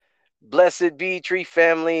Blessed be Tree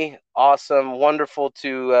Family. Awesome. Wonderful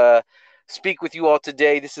to speak with you all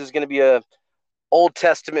today. This is going to be a Old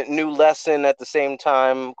Testament new lesson at the same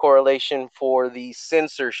time, correlation for the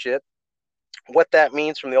censorship, what that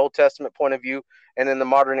means from the Old Testament point of view and in the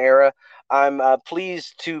modern era. I'm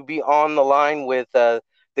pleased to be on the line with the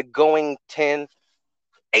Going 10-8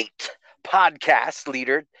 podcast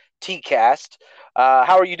leader, TCast.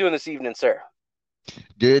 How are you doing this evening, sir?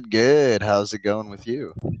 Good, good. How's it going with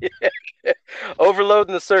you?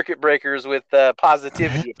 Overloading the circuit breakers with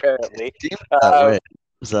positivity, apparently. Seems that Uh, way.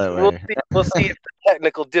 Seems that we'll way. see. We'll see if the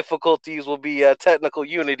technical difficulties will be technical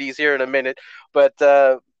unities here in a minute. But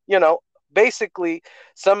you know, basically,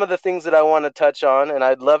 some of the things that I want to touch on, and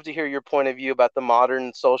I'd love to hear your point of view about the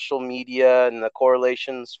modern social media and the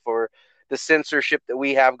correlations for the censorship that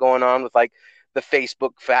we have going on with like the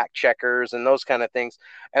Facebook fact checkers and those kind of things,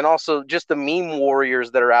 and also just the meme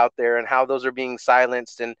warriors that are out there and how those are being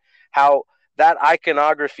silenced and how that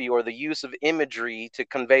iconography or the use of imagery to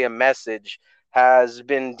convey a message has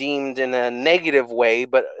been deemed in a negative way,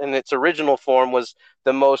 but in its original form was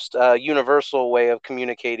the most universal way of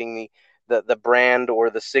communicating the brand or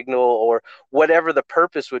the signal or whatever the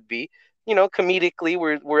purpose would be. You know, comedically,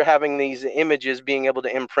 we're having these images being able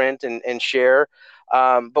to imprint and share.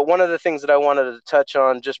 But one of the things that I wanted to touch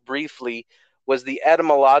on just briefly was the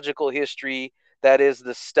etymological history, that is,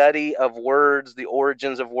 the study of words, the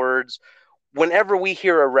origins of words. Whenever we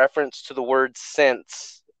hear a reference to the word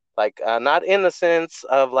sense, like not in the sense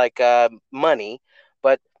of like money,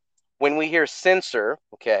 but when we hear censor,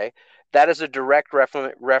 okay, that is a direct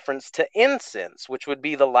reference to incense, which would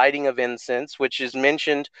be the lighting of incense, which is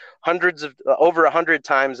mentioned hundreds of over 100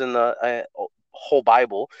 times in the whole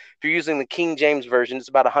Bible. If you're using the King James version, it's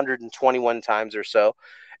about 121 times or so,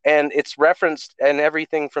 and it's referenced in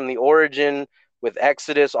everything from the origin with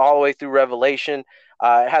Exodus all the way through Revelation.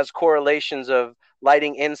 It has correlations of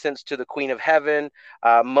lighting incense to the Queen of Heaven,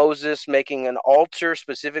 Moses making an altar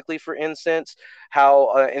specifically for incense,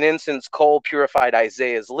 how an incense coal purified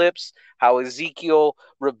Isaiah's lips, how Ezekiel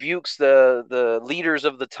rebukes the leaders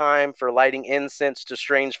of the time for lighting incense to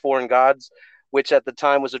strange foreign gods, which at the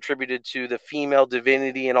time was attributed to the female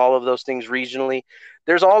divinity and all of those things regionally.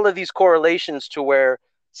 There's all of these correlations to where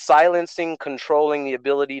silencing, controlling the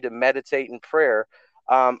ability to meditate in prayer.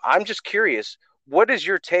 I'm just curious, what is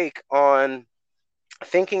your take on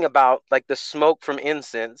thinking about like the smoke from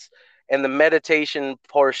incense and the meditation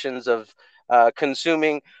portions of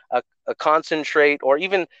consuming a concentrate or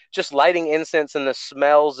even just lighting incense and the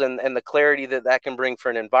smells and the clarity that that can bring for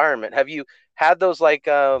an environment? Have you had those like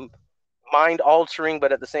mind altering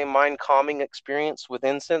but at the same mind calming experience with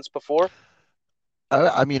incense before?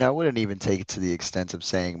 I mean, I wouldn't even take it to the extent of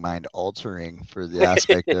saying mind altering for the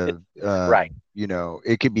aspect of, Right.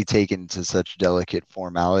 it could be taken to such delicate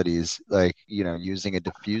formalities, like, using a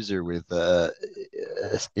diffuser with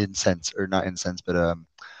incense or not incense, but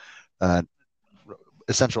uh,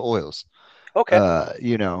 essential oils. Okay.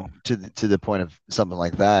 To the point of something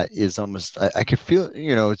like that is almost, I could feel,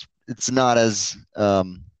 it's not as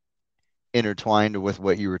intertwined with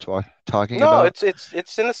what you were talking No, about.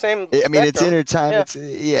 it's in the same I mean, it's spectrum. inner time.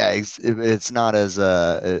 Yeah. It's not as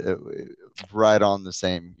right on the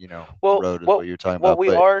same Well, road as what what you're talking what about. we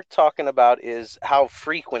But are talking about is how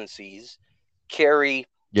frequencies carry a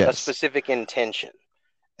yes, specific intention.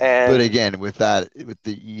 but And again, with that, with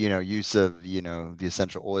the use of the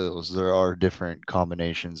essential oils, there are different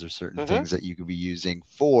combinations or certain mhm, things that you could be using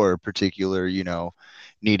for particular,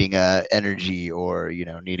 needing energy or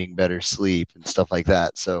needing better sleep and stuff like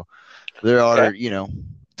that. So there okay. are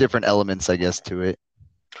different elements, I guess, to it.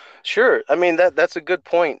 Sure. I mean that's a good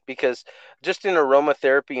point because just in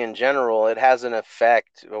aromatherapy in general, it has an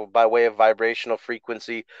effect by way of vibrational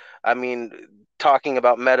frequency. I mean, talking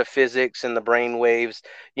about metaphysics and the brain waves,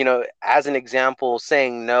 as an example,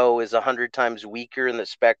 saying no is 100 times weaker in the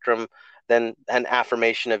spectrum than an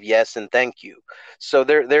affirmation of yes and thank you. So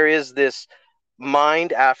there is this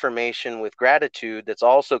mind affirmation with gratitude that's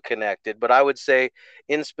also connected. But I would say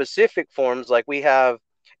in specific forms, like we have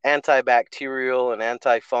antibacterial and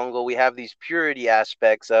antifungal, we have these purity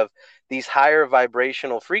aspects of these higher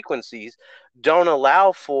vibrational frequencies don't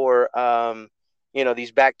allow for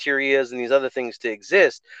these bacterias and these other things to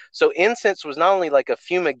exist. So incense was not only like a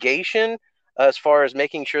fumigation as far as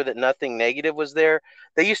making sure that nothing negative was there.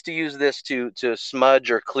 They used to use this to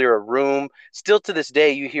smudge or clear a room. Still to this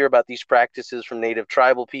day, you hear about these practices from native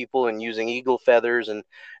tribal people and using eagle feathers and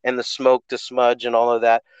the smoke to smudge and all of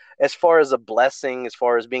that. As far as a blessing, as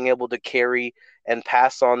far as being able to carry and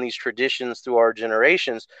pass on these traditions through our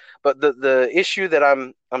generations. But the issue that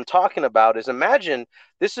I'm talking about is, imagine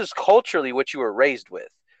this is culturally what you were raised with.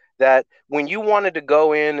 that when you wanted to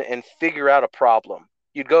go in and figure out a problem,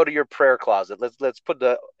 you'd go to your prayer closet. Let's put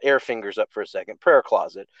the air fingers up for a second. Prayer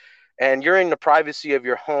closet. And you're in the privacy of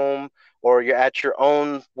your home, or you're at your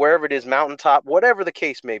own, wherever it is, mountaintop, whatever the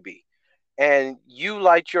case may be, and you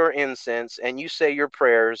light your incense and you say your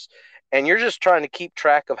prayers, and you're just trying to keep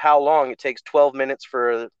track of how long it takes. 12 minutes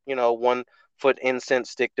for, 1 foot incense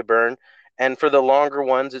stick to burn, and for the longer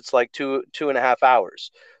ones it's like 2.5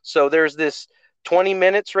 hours. So there's this 20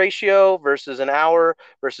 minutes ratio versus an hour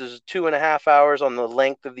versus 2.5 hours on the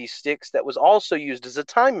length of these sticks that was also used as a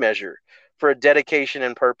time measure for a dedication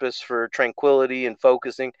and purpose for tranquility and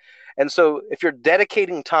focusing. And so if you're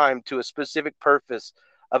dedicating time to a specific purpose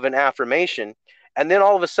of an affirmation, and then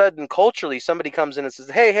all of a sudden culturally somebody comes in and says,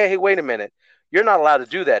 hey, wait a minute, you're not allowed to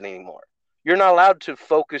do that anymore. You're not allowed to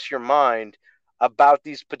focus your mind about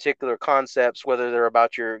these particular concepts, whether they're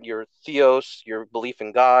about your theos, your belief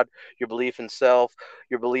in God, your belief in self,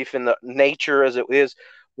 your belief in the nature as it is,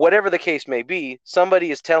 whatever the case may be. Somebody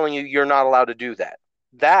is telling you you're not allowed to do that.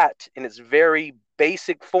 That in its very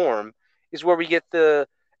basic form is where we get the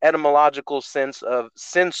etymological sense of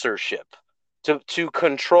censorship, to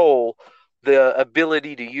control the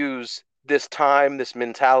ability to use this time, this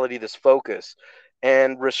mentality, this focus,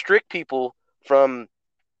 and restrict people from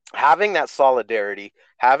having that solidarity,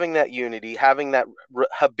 having that unity, having that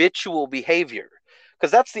habitual behavior.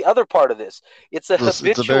 Because that's the other part of this. It's a It's a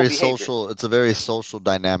habitual very behavior. social, it's a very social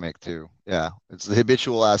dynamic too. Yeah, it's the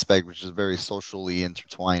habitual aspect, which is very socially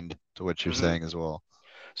intertwined to what you're Mm-hmm. saying as well.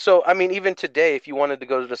 So, I mean, even today, if you wanted to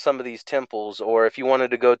go to some of these temples, or if you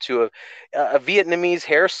wanted to go to a Vietnamese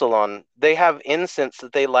hair salon, they have incense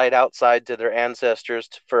that they light outside to their ancestors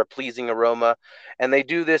for a pleasing aroma. And they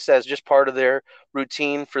do this as just part of their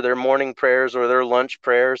routine for their morning prayers or their lunch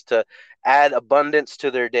prayers to add abundance to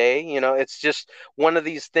their day. It's just one of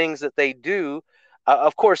these things that they do.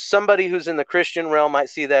 Of course, somebody who's in the Christian realm might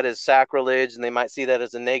see that as sacrilege, and they might see that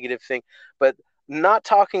as a negative thing. But not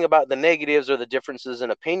talking about the negatives or the differences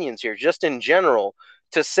in opinions here, just in general,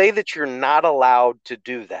 to say that you're not allowed to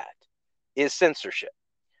do that is censorship.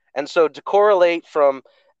 And so to correlate from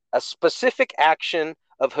a specific action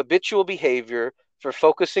of habitual behavior for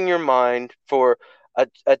focusing your mind, for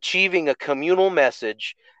achieving a communal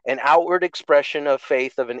message, an outward expression of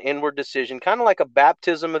faith, of an inward decision, kind of like a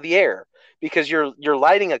baptism of the air, because you're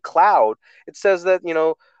lighting a cloud. It says that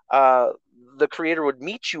the Creator would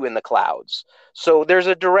meet you in the clouds. So there's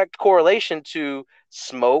a direct correlation to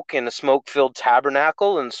smoke and a smoke-filled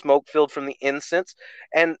tabernacle and smoke filled from the incense.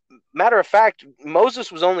 And matter of fact,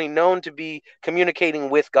 Moses was only known to be communicating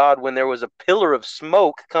with God when there was a pillar of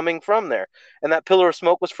smoke coming from there. And that pillar of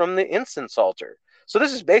smoke was from the incense altar. So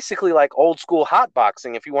this is basically like old school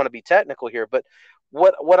hotboxing, if you want to be technical here. But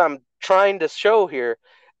what I'm trying to show here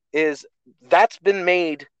is that's been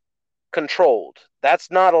made controlled.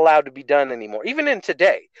 That's not allowed to be done anymore. Even in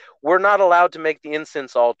today, we're not allowed to make the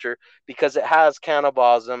incense altar because it has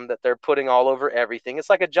cannibalism that they're putting all over everything. It's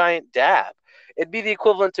like a giant dab. It'd be the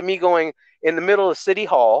equivalent to me going in the middle of City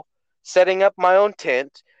Hall, setting up my own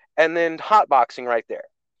tent, and then hotboxing right there.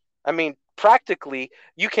 I mean, practically,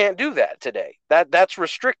 you can't do that today. That's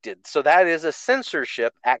restricted. So that is a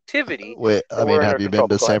censorship activity Wait, I that mean, we're have under you control. been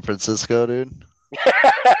But to go ahead. San Francisco, dude?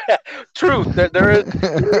 Truth. There is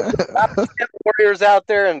warriors out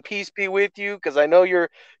there, and peace be with you, because I know you're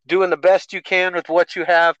doing the best you can with what you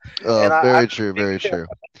have, and I Very true, very true.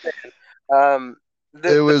 um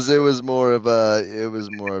It was more of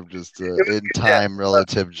just a it was in good death. time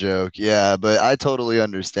relative joke. Yeah, but I totally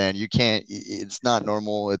understand. You can't. It's not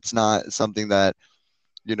normal. It's not something that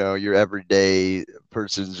your everyday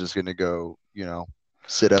person's just gonna go.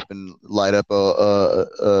 Sit up and light up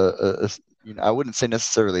I wouldn't say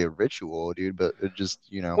necessarily a ritual, dude, but it just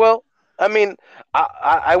Well, I mean,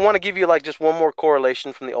 I want to give you like just one more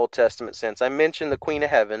correlation from the Old Testament sense. I mentioned the Queen of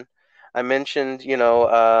Heaven. I mentioned,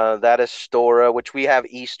 that Astora, which we have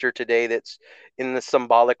Easter today, that's in the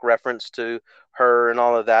symbolic reference to her and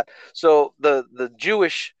all of that. So the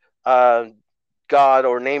Jewish uh, God,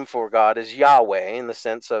 or name for God, is Yahweh in the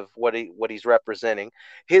sense of what he's representing.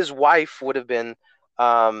 His wife would have been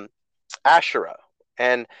um, Asherah.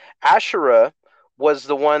 And Asherah was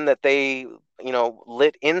the one that they,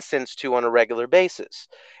 lit incense to on a regular basis.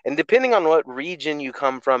 And depending on what region you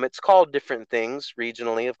come from, it's called different things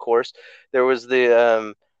regionally, of course. There was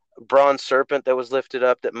the bronze serpent that was lifted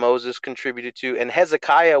up that Moses contributed to. And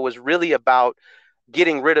Hezekiah was really about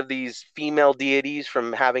getting rid of these female deities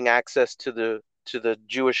from having access to the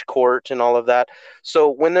Jewish court and all of that.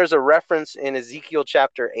 So when there's a reference in Ezekiel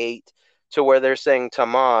chapter 8 to where they're saying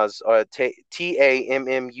Tammuz, or Tammuz,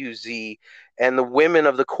 and the women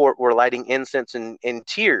of the court were lighting incense in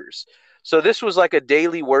tears. So this was like a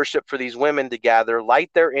daily worship for these women to gather,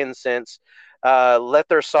 light their incense, let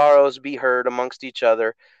their sorrows be heard amongst each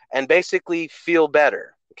other, and basically feel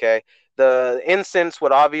better. Okay, the incense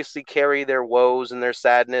would obviously carry their woes and their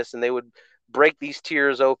sadness, and they would break these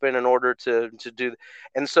tears open in order to do.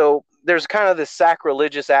 And so there's kind of this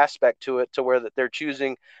sacrilegious aspect to it, to where that they're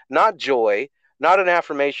choosing not joy, not an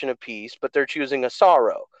affirmation of peace, but they're choosing a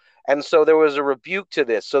sorrow. And so there was a rebuke to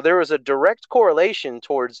this. So there was a direct correlation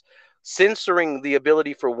towards censoring the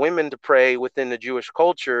ability for women to pray within the Jewish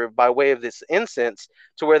culture by way of this incense,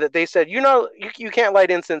 to where that they said, you can't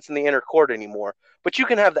light incense in the inner court anymore, but you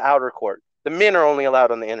can have the outer court. The men are only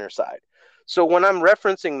allowed on the inner side. So when I'm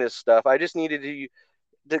referencing this stuff, I just needed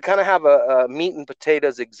to kind of have a meat and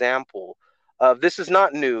potatoes example of this is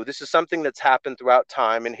not new. This is something that's happened throughout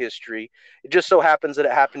time and history. It just so happens that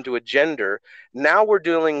it happened to a gender. Now we're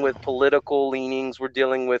dealing with political leanings. We're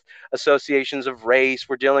dealing with associations of race.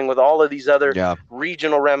 We're dealing with all of these other Yeah.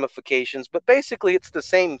 regional ramifications. But basically, it's the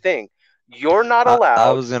same thing. You're not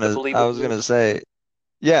allowed to believe I what was you. gonna say,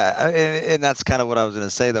 yeah, and that's kind of what I was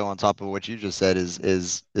gonna say though. On top of what you just said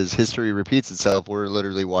is history repeats itself. We're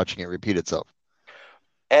literally watching it repeat itself.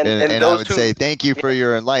 And And I those would two. say thank you for Yeah.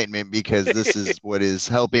 your enlightenment because this is what is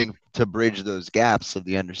helping to bridge those gaps of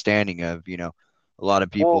the understanding of, a lot of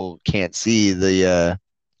Well, people can't see the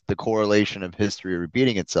correlation of history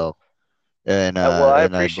repeating itself. I And I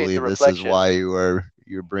appreciate the believe this is reflection. why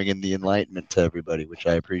you're bringing the enlightenment to everybody, which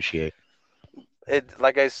I appreciate. It,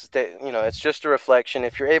 like I said, it's just a reflection.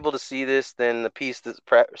 If you're able to see this, then the peace that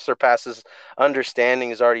surpasses understanding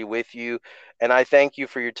is already with you. And I thank you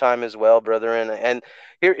for your time as well, brother. And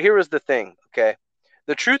here is the thing, okay?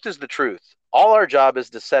 The truth is the truth. All our job is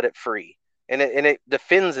to set it free, and it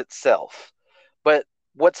defends itself. But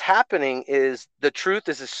what's happening is the truth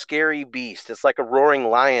is a scary beast. It's like a roaring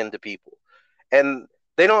lion to people, and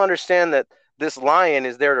they don't understand that this lion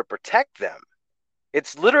is there to protect them.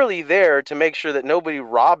 It's literally there to make sure that nobody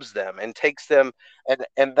robs them and takes them,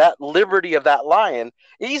 and that liberty of that lion,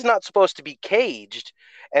 he's not supposed to be caged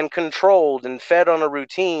and controlled and fed on a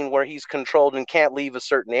routine where he's controlled and can't leave a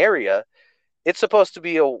certain area. It's supposed to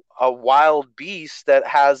be a wild beast that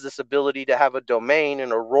has this ability to have a domain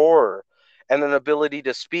and a roar and an ability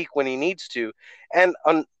to speak when he needs to. And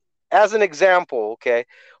as an example, okay,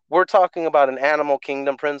 we're talking about an animal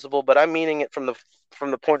kingdom principle, but I'm meaning it from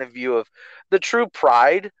the point of view of the true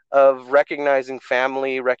pride of recognizing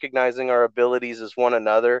family, recognizing our abilities as one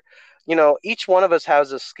another. Each one of us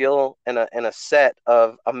has a skill and a set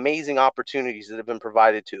of amazing opportunities that have been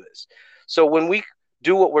provided to us. So when we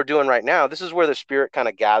do what we're doing right now, this is where the spirit kind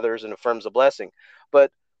of gathers and affirms a blessing.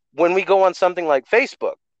 But when we go on something like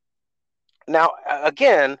Facebook, now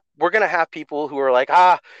again, we're going to have people who are like,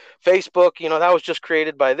 Facebook, that was just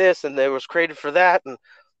created by this and it was created for that. And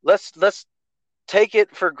let's take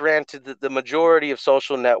it for granted that the majority of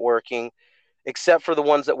social networking, except for the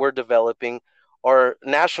ones that we're developing, are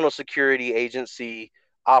national security agency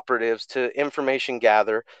operatives to information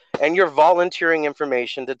gather, and you're volunteering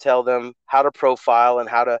information to tell them how to profile and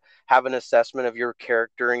how to have an assessment of your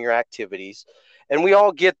character and your activities. And we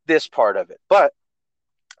all get this part of it, but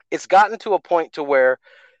it's gotten to a point to where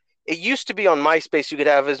it used to be on MySpace you could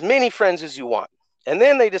have as many friends as you want. And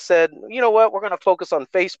then they just said, you know what, we're going to focus on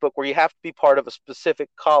Facebook where you have to be part of a specific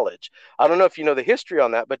college. I don't know if you know the history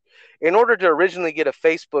on that, but in order to originally get a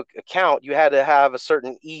Facebook account, you had to have a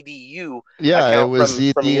certain EDU Yeah, account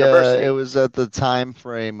from a it university. was at the time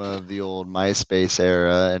frame of the old MySpace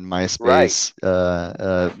era and Right.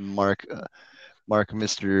 MySpace Mark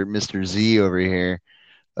Mr. Z over here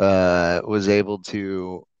was able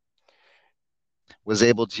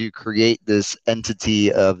to create this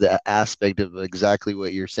entity of the aspect of exactly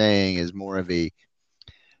what you're saying is more of a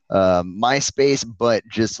MySpace, but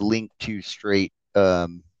just linked to straight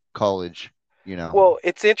college, you know, Well,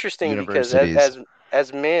 it's interesting because as universities. as,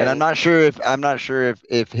 as And men, I'm not sure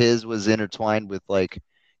if his was intertwined with like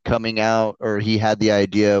coming out or he had the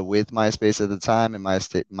idea with MySpace at the time and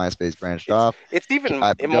MySpace branched it's off. it's even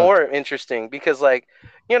I don't. more interesting because like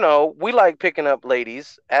we like picking up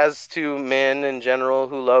ladies, as to men in general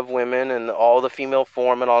who love women and all the female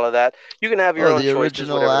form and all of that. You can have your Oh, own the choices,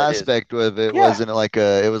 original whatever that is. aspect of it Yeah. wasn't like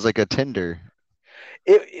a. It was like a Tinder.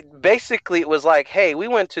 Basically it was like, hey, we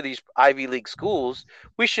went to these Ivy League schools,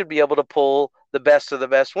 we should be able to pull the best of the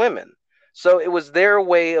best women. So it was their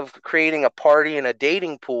way of creating a party and a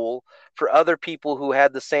dating pool for other people who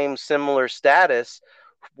had the same similar status,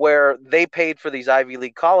 where they paid for these Ivy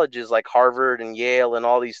League colleges like Harvard and Yale and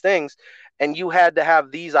all these things. And you had to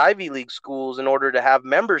have these Ivy League schools in order to have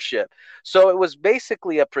membership. So it was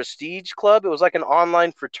basically a prestige club. It was like an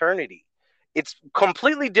online fraternity. It's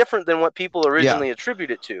completely different than what people Yeah. originally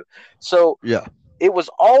attribute it to. So Yeah. it was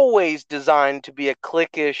always designed to be a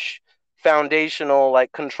cliquish, foundational,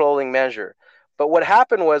 like controlling measure. But what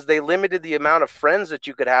happened was they limited the amount of friends that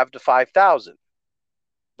you could have to 5,000.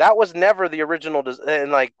 That was never the original.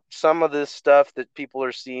 And like some of this stuff that people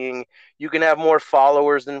are seeing, you can have more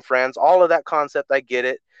followers than friends. All of that concept, I get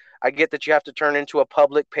it. I get that you have to turn into a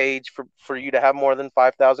public page for you to have more than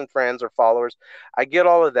 5,000 friends or followers. I get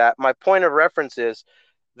all of that. My point of reference is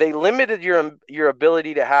they limited your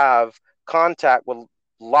ability to have contact with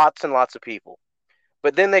lots and lots of people.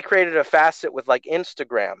 But then they created a facet with like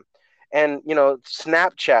Instagram and,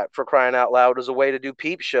 Snapchat, for crying out loud, is a way to do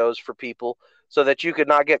peep shows for people so that you could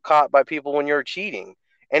not get caught by people when you're cheating.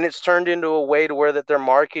 And it's turned into a way to where that they're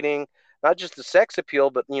marketing not just the sex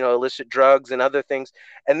appeal, but illicit drugs and other things.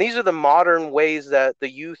 And these are the modern ways that the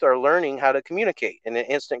youth are learning how to communicate in an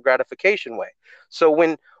instant gratification way. So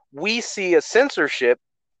when we see a censorship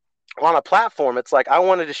on a platform, it's like I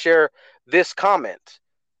wanted to share this comment.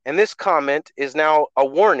 And this comment is now a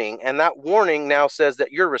warning. And that warning now says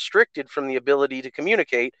that you're restricted from the ability to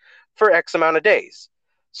communicate for X amount of days.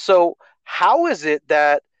 So, how is it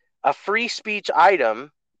that a free speech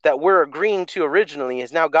item that we're agreeing to originally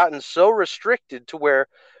has now gotten so restricted to where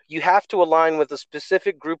you have to align with a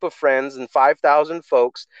specific group of friends and 5,000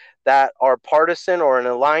 folks that are partisan or in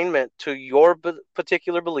alignment to your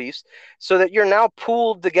particular beliefs, so that you're now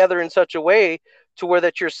pooled together in such a way to where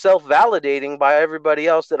that you're self-validating by everybody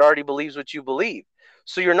else that already believes what you believe.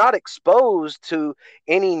 So you're not exposed to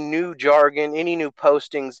any new jargon, any new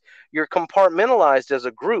postings. You're compartmentalized as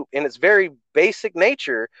a group in its very basic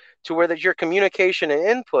nature, to where that your communication and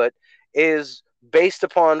input is based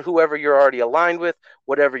upon whoever you're already aligned with,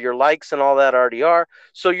 whatever your likes and all that already are.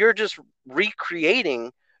 So you're just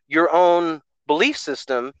recreating your own belief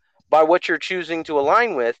system by what you're choosing to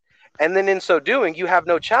align with. And then in so doing, you have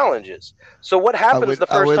no challenges. So what happens the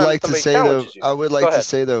I first would time that like to somebody say though challenges you? I would Go like to ahead.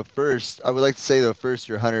 say though first I would like to say though first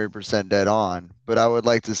you're 100% dead on, but I would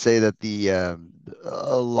like to say that the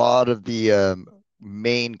a lot of the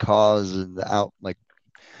main cause and the out like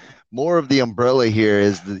more of the umbrella here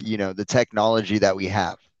is the technology that we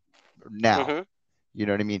have now. Mm-hmm. You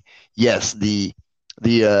know what I mean? Yes, the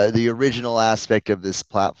original aspect of this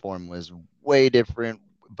platform was way different,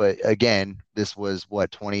 but again, this was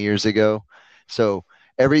what 20 years ago. So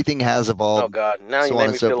everything has Oh evolved, God, now you so on made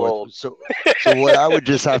and me so feel forth. old. So what I would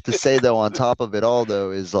just have to say though on top of it all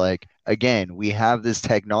though is like again, we have this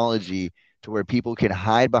technology to where people can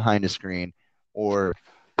hide behind a screen or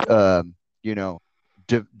um, you know,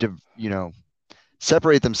 you know,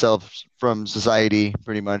 separate themselves from society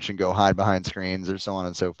pretty much and go hide behind screens or so on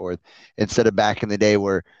and so forth instead of back in the day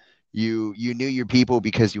where you knew your people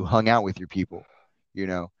because you hung out with your people, you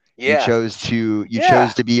know, Yeah, you chose yeah.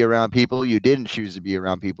 to be around people, you didn't choose to be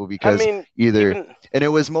around people I because mean, either, even and it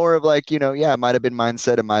was more of like, yeah, it might have been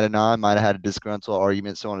mindset, it might have not, might have had a disgruntled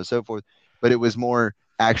argument, so on and so forth, but it was more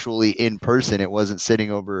actually in person. It wasn't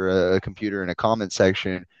sitting over a computer in a comment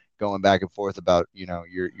section going back and forth about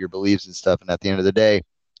your beliefs and stuff. And at the end of the day,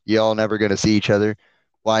 y'all never going to see each other.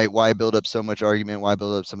 Why build up so much argument? Why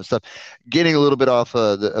build up so much stuff? Getting a little bit off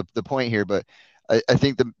the point here, but I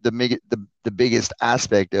think the biggest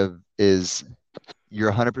aspect of is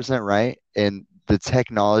you're 100% right, and the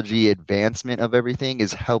technology advancement of everything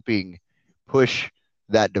is helping push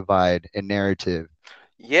that divide and narrative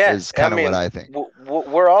yeah, is I kind of what mean, I think.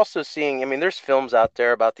 we're also seeing. I mean, there's films out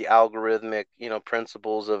there about the algorithmic,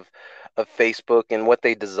 principles of Facebook, and what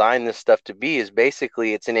they design this stuff to be is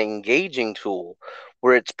basically it's an engaging tool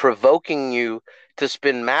where it's provoking you to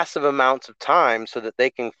spend massive amounts of time so that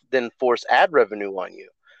they can then force ad revenue on you.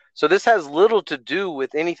 So this has little to do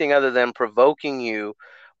with anything other than provoking you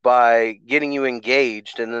by getting you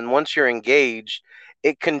engaged, and then once you're engaged,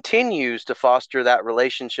 it continues to foster that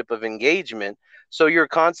relationship of engagement, so you're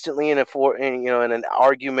constantly in an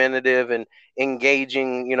argumentative and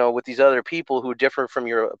engaging, with these other people who differ from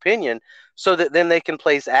your opinion, so that then they can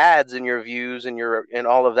place ads in your views and your and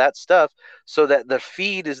all of that stuff, so that the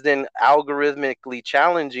feed is then algorithmically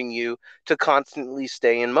challenging you to constantly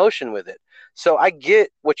stay in motion with it. So I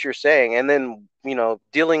get what you're saying, and then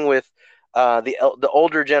dealing with the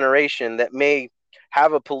older generation that may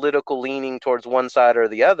have a political leaning towards one side or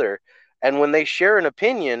the other, and when they share an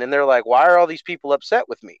opinion and they're like, why are all these people upset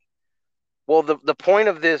with me? Well, the point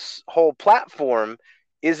of this whole platform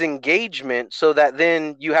is engagement, so that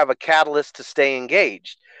then you have a catalyst to stay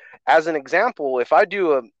engaged. As an example, if I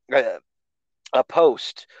do a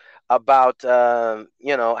post about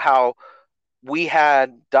how we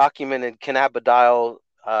had documented cannabidiol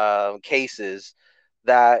cases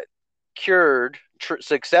that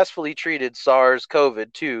successfully treated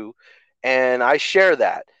SARS-CoV-2, and I share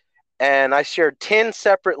that, and I share 10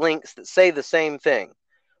 separate links that say the same thing.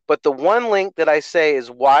 But the one link that I say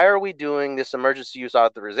is, why are we doing this emergency use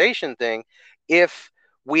authorization thing if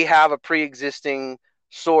we have a pre-existing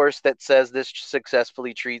source that says this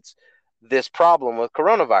successfully treats this problem with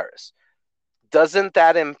coronavirus? Doesn't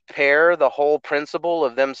that impair the whole principle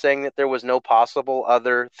of them saying that there was no possible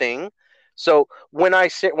other thing? So when I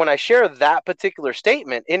share that particular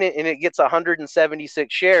statement and it gets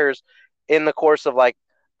 176 shares in the course of, like,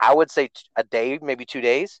 I would say a day, maybe 2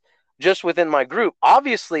 days, just within my group.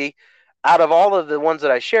 Obviously, out of all of the ones that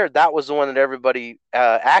I shared, that was the one that everybody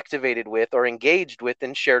activated with or engaged with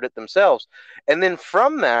and shared it themselves. And then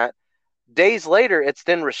from that, days later, it's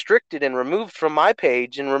then restricted and removed from my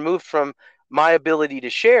page and removed from my ability to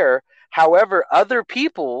share. However, other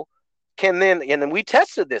people can then, and we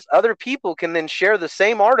tested this, other people can then share the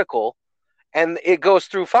same article and it goes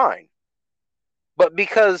through fine. But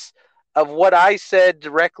because of what I said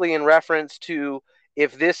directly in reference to,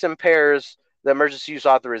 if this impairs the emergency use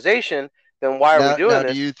authorization, then why are we Now, doing do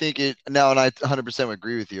this? you think it now? And I 100%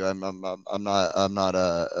 agree with you. I'm not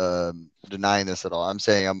denying this at all. I'm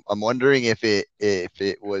saying I'm wondering if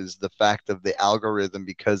it was the fact of the algorithm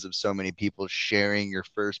because of so many people sharing your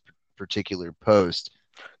first particular post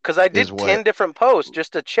Because I is did what. 10 different posts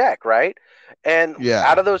just to check, right? And Yeah,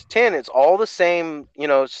 out of those 10, it's all the same,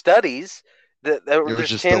 studies. There it were was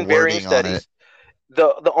just just the 10 varying wording on it. studies.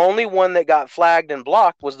 The only one that got flagged and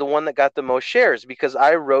blocked was the one that got the most shares, because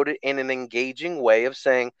I wrote it in an engaging way of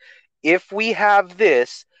saying, if we have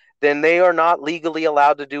this, then they are not legally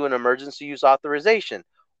allowed to do an emergency use authorization.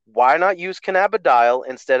 Why not use cannabidiol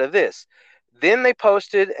instead of this? Then they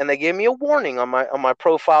posted and they gave me a warning on my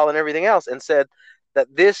profile and everything else, and said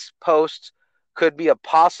that this post could be a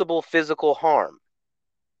possible physical harm.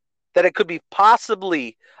 That it could be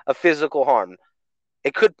possibly a physical harm.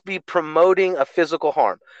 It could be promoting a physical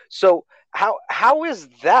harm. So how is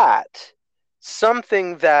that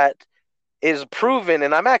something that is proven?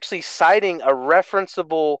 And I'm actually citing a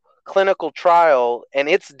referenceable clinical trial and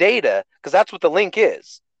its data, because that's what the link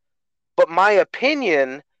is. But my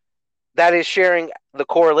opinion, that is sharing the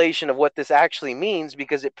correlation of what this actually means,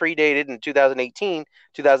 because it predated in 2018,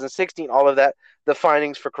 2016, all of that, the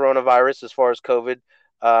findings for coronavirus as far as COVID,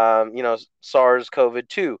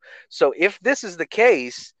 SARS-CoV-2. So if this is the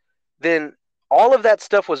case, then all of that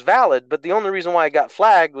stuff was valid. But the only reason why I got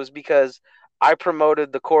flagged was because I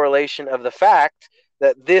promoted the correlation of the fact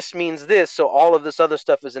that this means this, so all of this other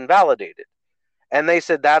stuff is invalidated. And they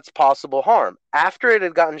said that's possible harm after it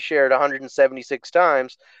had gotten shared 176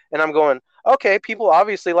 times. And I'm going, okay, people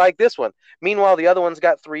obviously like this one. Meanwhile, the other one's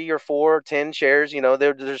got 3 or 4 or 10 shares.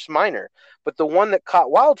 They're just minor. But the one that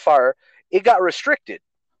caught wildfire, it got restricted.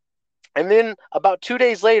 And then about 2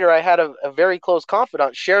 days later, I had a very close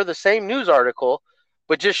confidant share the same news article,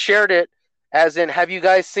 but just shared it as in, have you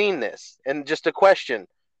guys seen this? And just a question.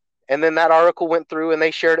 And then that article went through and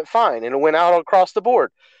they shared it fine, and it went out across the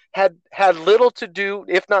board. Had little to do,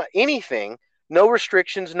 if not anything, no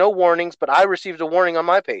restrictions, no warnings, but I received a warning on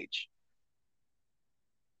my page.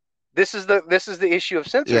 This is the issue of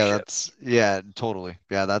Yeah, censorship. that's yeah, totally.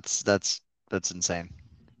 Yeah, that's insane.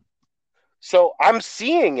 So I'm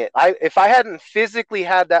seeing it. If I hadn't physically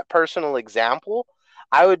had that personal example,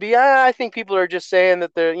 I would be, I think people are just saying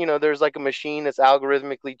that there's like a machine that's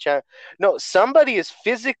algorithmically No, somebody is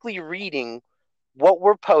physically reading what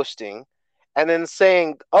we're posting and then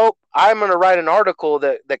saying, "Oh, I'm going to write an article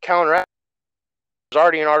that counteracts." There's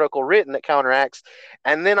already an article written that counteracts,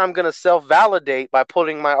 and then I'm going to self-validate by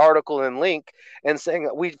putting my article in link and saying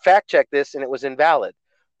we fact checked this and it was invalid.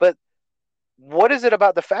 But what is it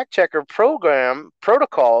about the fact checker program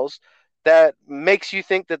protocols that makes you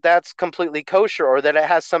think that that's completely kosher, or that it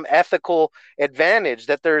has some ethical advantage,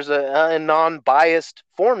 that there's a non-biased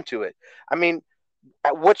form to it? I mean,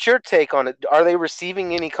 what's your take on it? Are they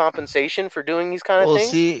receiving any compensation for doing these kind of Well,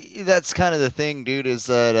 things? see, that's kind of the thing, dude, is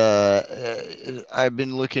that I've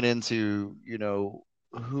been looking into,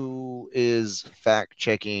 who is fact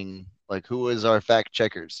checking, like who is our fact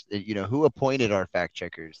checkers? Who appointed our fact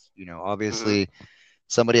checkers? Mm-hmm. Obviously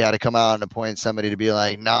somebody had to come out and appoint somebody to be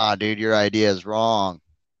like, nah, dude, your idea is wrong,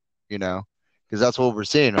 you know, because that's what we're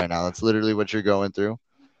seeing right now. That's literally what you're going through.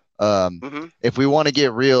 Hmm. If we want to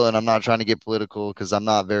get real, and I'm not trying to get political because I'm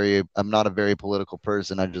not a very political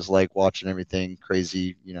person. I just like watching everything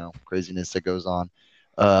crazy, craziness that goes on.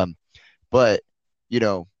 Um, but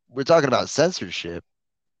we're talking about censorship.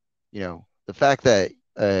 The fact that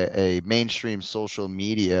a mainstream social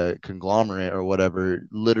media conglomerate or whatever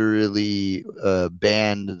literally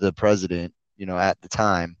banned the president, at the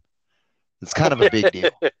time, it's kind of a big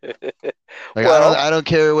deal. Like Well, I don't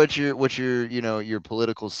care what your your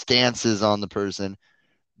political stance is on the person.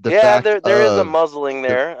 The yeah, fact there is a of muzzling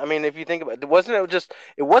the there. I mean, if you think about it, it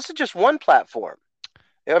wasn't just one platform.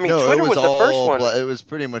 I mean, no, it Twitter was was the first all one. it was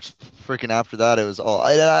pretty much freaking after that. It was all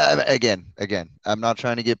again. I'm not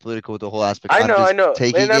trying to get political with the whole aspect. I'm I just know,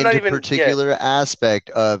 and taking I'm not into even yeah. particular aspect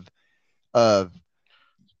of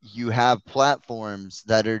you have platforms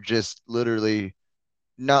that are just literally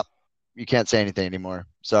no, you can't say anything anymore.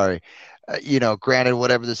 Sorry. Granted,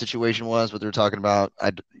 whatever the situation was, what they're talking about,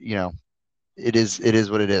 it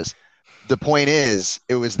is what it is. The point is,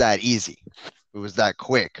 it was that easy. It was that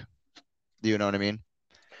quick. Do you know what I mean?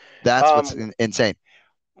 That's what's Um, insane.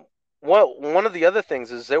 one of the other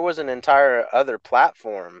things is there was an entire other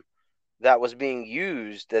platform that was being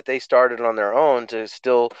used that they started on their own to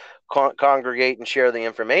still congregate and share the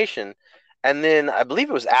information. And then I believe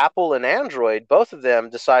it was Apple and Android, both of them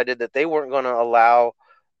decided that they weren't going to allow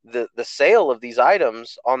the sale of these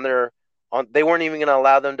items on their on they weren't even going to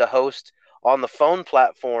allow them to host on the phone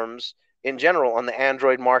platforms in general on the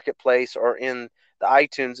Android marketplace or in the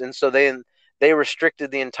iTunes. And so they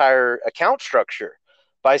restricted the entire account structure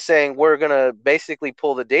by saying we're going to basically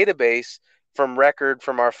pull the database from record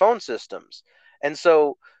from our phone systems. And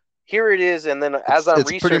so here it is. And then as I'm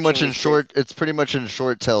It's pretty researching much in these things, short. It's pretty much in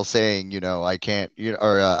short tell saying, I can't,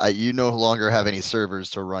 or you no longer have any servers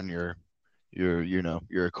to run your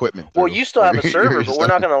equipment well, through you still or have a server, your but we're stuff.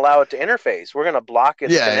 not going to allow it to interface. We're going to block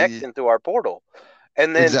its Yeah, connection through our portal.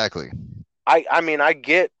 And then exactly. I mean, I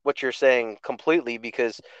get what you're saying completely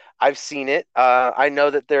because I've seen it. I know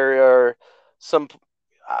that there are some,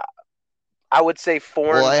 uh, I would say,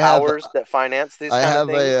 Well, foreign powers that finance these kind of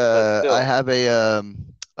things, but I still. have a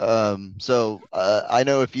so I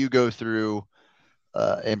know if you go through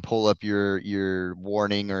and pull up your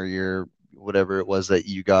warning or your whatever it was that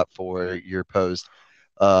you got for your post,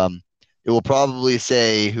 um, it will probably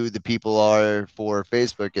say who the people are for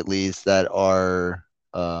Facebook at least that are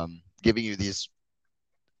giving you these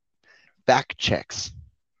fact checks.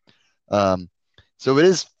 Um, so it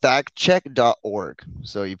is factcheck.org.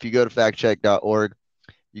 So if you go to factcheck.org,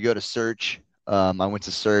 you go to search. I went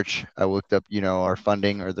to search. I looked up, our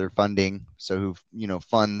funding or their funding. So who,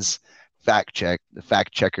 funds fact check, the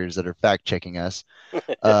fact checkers that are fact checking us.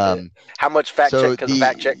 Um, How much fact check? so Because the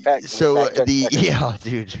fact check the fact so fact check the checkers. yeah,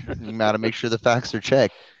 dude, you gotta make sure the facts are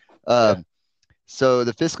checked. Yeah. Um, so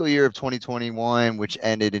the fiscal year of 2021, which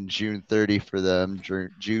ended in June 30 for them,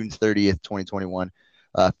 June 30th, 2021,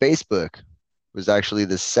 Facebook was actually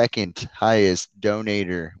the second highest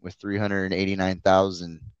donator with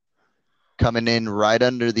 389,000 coming in right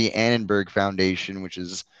under the Annenberg Foundation, which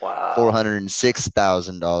is Wow.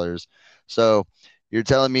 $406,000. So you're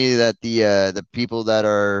telling me that the people that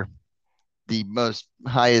are the most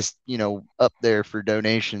highest, up there for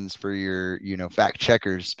donations for your, fact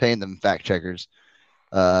checkers, paying them fact checkers,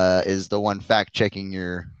 is the one fact checking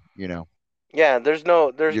Yeah. There's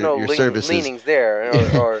no your services. leanings there,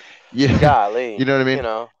 or Yeah, you golly, know what I mean. you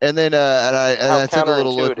know And then and I how took a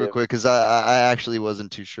little look real counterintuitive. quick because I actually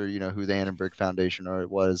wasn't too sure, who the Annenberg Foundation or it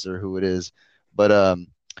was or who it is, but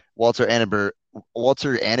Walter Annenberg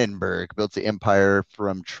Walter Annenberg built the empire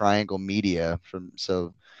from Triangle Media from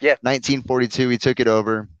 1942 he took it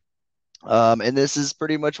over. And this is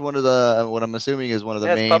pretty much one of the what I'm assuming is one of the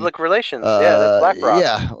Yeah, it's main public relations. Yeah, that's BlackRock.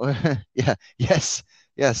 yeah yeah yes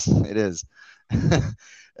it is.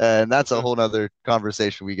 And that's a Hmm. whole nother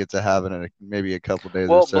conversation we get to have in maybe a couple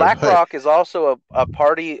days or Well, so. But BlackRock is also a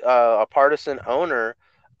partisan owner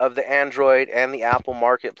of the Android and the Apple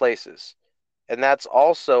marketplaces, and that's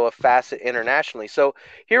also a facet internationally. So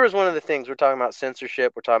here is one of the things we're talking about: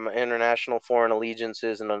 censorship. We're talking about international foreign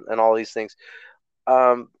allegiances and all these things.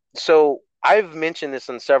 So I've mentioned this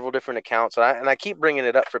on several different accounts, and I keep bringing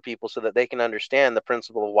it up for people so that they can understand the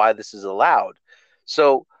principle of why this is allowed.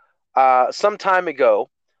 So, some time ago,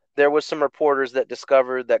 there was some reporters that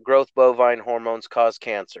discovered that growth bovine hormones cause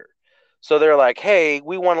cancer. So they're like, "Hey,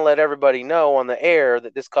 we want to let everybody know on the air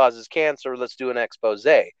that this causes cancer. Let's do an expose."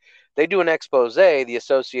 They do an expose. The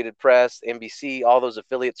Associated Press, NBC, all those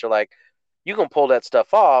affiliates are like, "You can pull that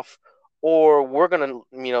stuff off." or we're going to,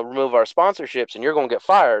 remove our sponsorships and you're going to get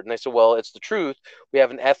fired. And they said, well, it's the truth. We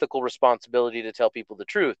have an ethical responsibility to tell people the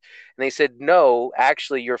truth. And they said, no,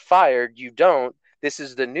 actually, you're fired. You don't. This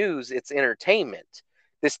is the news. It's entertainment.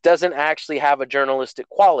 This doesn't actually have a journalistic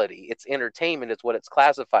quality. It's entertainment. It's what it's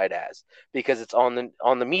classified as because it's on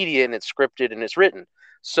the media and it's scripted and it's written.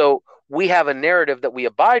 So we have a narrative that we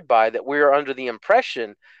abide by, that we are under the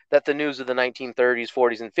impression that the news of the 1930s,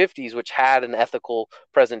 40s, and 50s, which had an ethical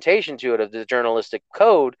presentation to it of the journalistic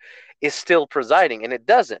code, is still presiding, and it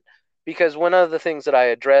doesn't. Because one of the things that I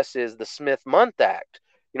address is the Smith-Mundt Act.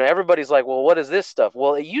 Everybody's like, well, what is this stuff?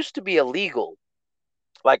 Well, it used to be illegal.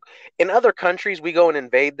 Like in other countries, we go and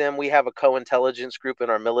invade them. We have a co-intelligence group in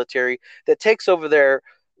our military that takes over their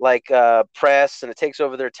press, and it takes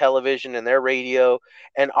over their television and their radio.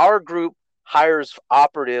 And our group hires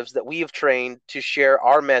operatives that we have trained to share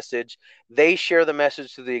our message. They share the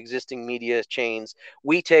message to the existing media chains.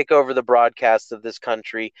 We take over the broadcasts of this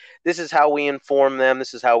country. This is how we inform them.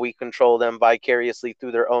 This is how we control them vicariously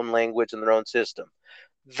through their own language and their own system.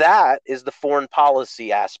 That is the foreign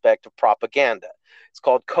policy aspect of propaganda. It's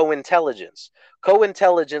called co-intelligence.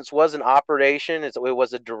 Co-intelligence was an operation. It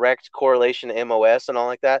was a direct correlation to MOS and all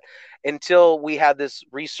like that until we had this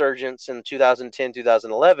resurgence in 2010,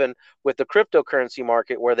 2011 with the cryptocurrency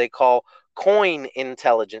market where they call coin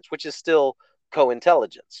intelligence, which is still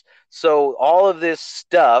co-intelligence. So all of this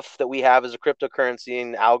stuff that we have as a cryptocurrency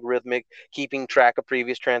and algorithmic, keeping track of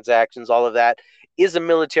previous transactions, all of that is a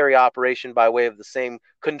military operation by way of the same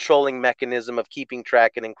controlling mechanism of keeping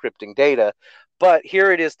track and encrypting data. But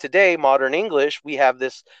here it is today, modern English, we have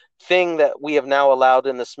this thing that we have now allowed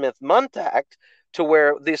in the Smith-Mundt Act to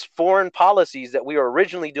where these foreign policies that we were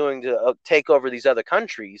originally doing to take over these other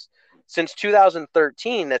countries, since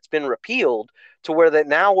 2013, that's been repealed to where that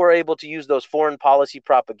now we're able to use those foreign policy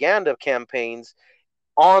propaganda campaigns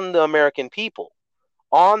on the American people.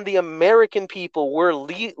 On the American people, we're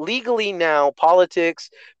legally now, politics,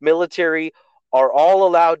 military, are all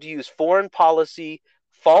allowed to use foreign policy,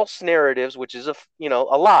 false narratives, which is a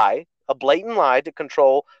lie, a blatant lie to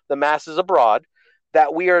control the masses abroad,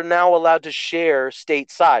 that we are now allowed to share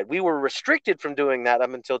stateside. We were restricted from doing that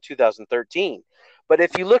up until 2013. But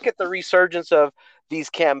if you look at the resurgence of these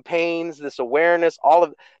campaigns, this awareness, all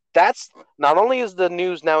of that's not only is the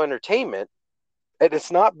news now entertainment, and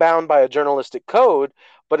it's not bound by a journalistic code,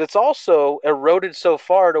 but it's also eroded so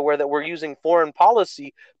far to where that we're using foreign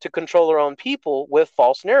policy to control our own people with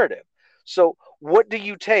false narrative. So what do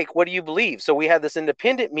you take? What do you believe? So we had this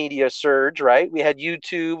independent media surge, right? We had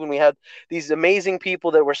YouTube and we had these amazing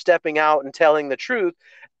people that were stepping out and telling the truth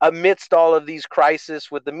amidst all of these crises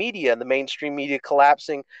with the media and the mainstream media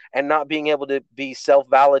collapsing and not being able to be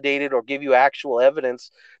self-validated or give you actual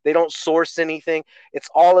evidence. They don't source anything. It's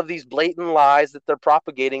all of these blatant lies that they're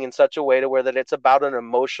propagating in such a way to where that it's about an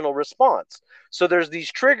emotional response. So there's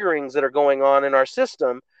these triggerings that are going on in our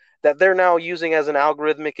system that they're now using as an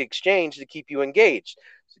algorithmic exchange to keep you engaged.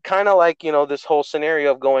 Kind of like, this whole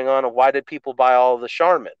scenario of going on of why did people buy all of the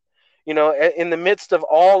Charmin? In the midst of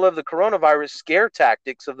all of the coronavirus scare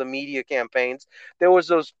tactics of the media campaigns, there was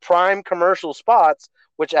those prime commercial spots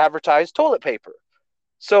which advertised toilet paper.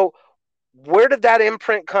 So where did that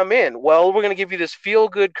imprint come in? Well, we're going to give you this feel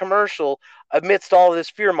good commercial amidst all of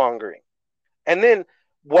this fear mongering. And then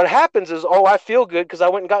what happens is, oh, I feel good because I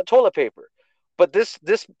went and got toilet paper. But this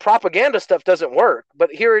propaganda stuff doesn't work. But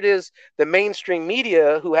here it is, the mainstream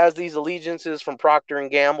media who has these allegiances from Procter and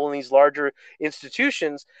Gamble and these larger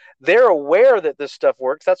institutions, they're aware that this stuff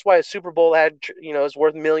works. That's why a Super Bowl ad, is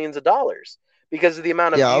worth millions of dollars because of the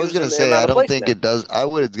amount of Yeah, I was views gonna and the say amount I of don't think placement. it does. I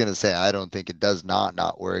was gonna say I don't think it does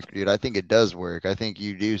not work, dude. I think it does work. I think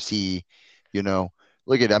you do see, you know,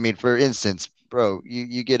 look at. I mean, for instance, bro,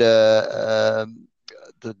 you get the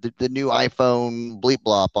new iPhone bleep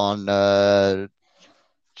blop on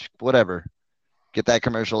whatever. Get that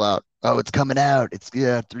commercial out. Oh, it's coming out. It's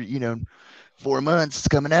yeah, 4 months. It's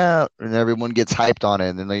coming out, and everyone gets hyped on it.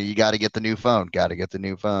 And then like, you got to get the new phone. Got to get the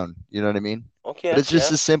new phone. You know what I mean? But Okay, it's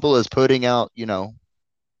just yeah, as simple as putting out,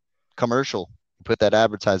 commercial. Put that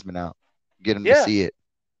advertisement out. Get them to yeah. see it.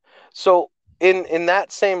 So in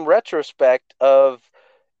that same retrospect of,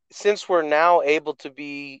 since we're now able to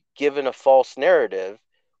be given a false narrative,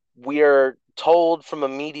 we are told from a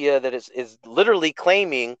media that is literally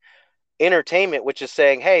claiming entertainment, which is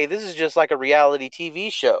saying, hey, this is just like a reality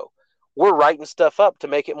TV show. We're writing stuff up to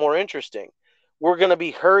make it more interesting. We're going to be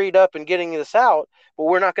hurried up and getting this out, but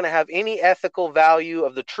we're not going to have any ethical value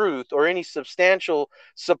of the truth or any substantial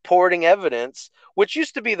supporting evidence, which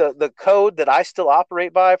used to be the code that I still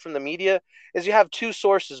operate by from the media, is you have two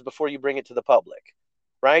sources before you bring it to the public.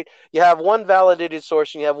 right? You have one validated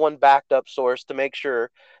source and you have one backed up source to make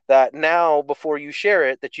sure that now before you share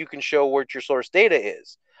it that you can show what your source data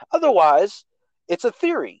is. Otherwise, it's a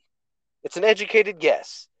theory. It's an educated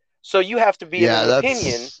guess. So you have to be in Yeah, an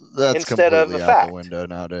opinion that's instead of a completely out the fact. window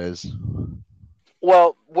nowadays.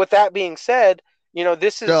 Well, with that being said,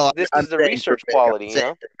 this is No, this I'm is the saying research quality, I'm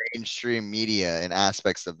saying for mainstream media and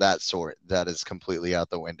aspects of that sort, that is completely out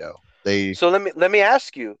the window. They So let me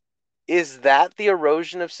ask you, is that the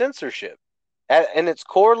erosion of censorship? At its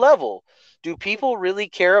core level, do people really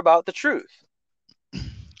care about the truth?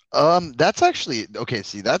 that's actually okay,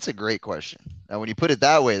 see, that's a great question. Now when you put it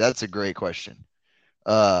that way, that's a great question.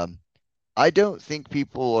 Um I don't think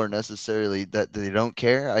people are necessarily that they don't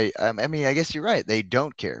care. I mean, I guess you're right. They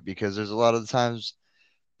don't care because there's a lot of the times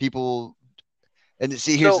people. And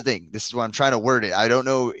see, here's the So thing. This is why I'm trying to word it. I don't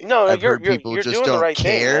know. no, I've you're heard you're people you're just doing the don't right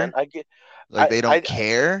thing, man. care. Like they don't I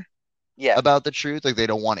care yeah, about the truth. Like they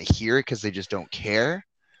don't want to hear it because they just don't care.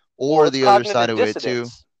 or Or it's the other side cognitive of it too.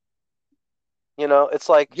 dissidence. It's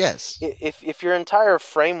like Yes. if your entire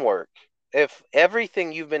framework, if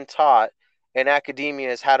everything you've been taught in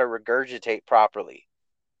academia is how to regurgitate properly,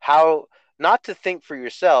 how not to think for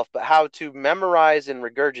yourself, but how to memorize and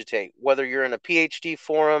regurgitate. Whether you're in a PhD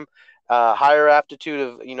forum, higher aptitude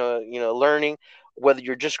of learning, whether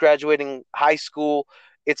you're just graduating high school,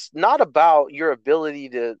 it's not about your ability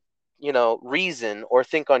to reason or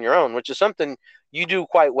think on your own, which is something you do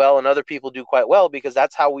quite well and other people do quite well because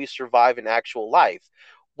that's how we survive in actual life.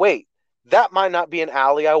 Wait, that might not be an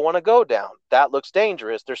alley I want to go down. That looks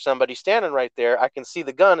dangerous. There's somebody standing right there. I can see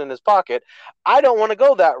the gun in his pocket. I don't want to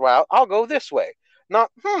go that route. I'll go this way.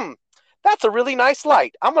 Not, that's a really nice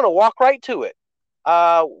light. I'm going to walk right to it.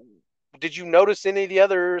 Uh, did you notice any of the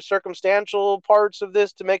other circumstantial parts of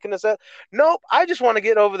this to make an assessment? Nope. I just want to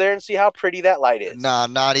get over there and see how pretty that light is. Nah,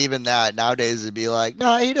 not even that. Nowadays it'd be like,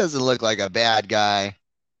 nah, he doesn't look like a bad guy.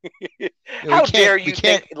 You know, How dare you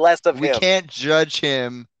think less of we him? can't judge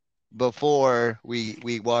him before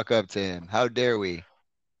we walk up to him. How dare we?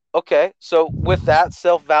 Okay, so with that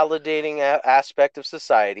self-validating aspect of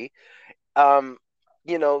society, um,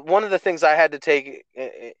 one of the things I had to take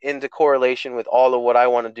into correlation with all of what I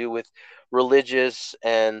want to do with religious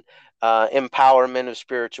and empowerment of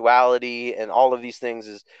spirituality and all of these things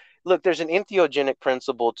is, look, there's an entheogenic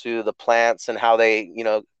principle to the plants and how they,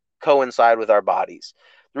 coincide with our bodies.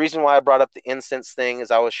 The reason why I brought up the incense thing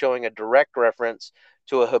is I was showing a direct reference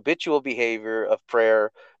to a habitual behavior of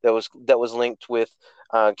prayer that was linked with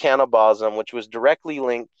cannibalism, which was directly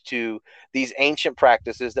linked to these ancient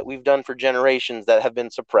practices that we've done for generations that have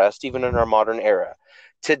been suppressed even in our modern era.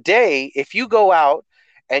 Today, if you go out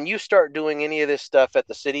and you start doing any of this stuff at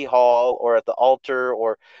the city hall or at the altar,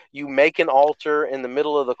 or you make an altar in the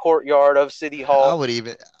middle of the courtyard of city I hall. would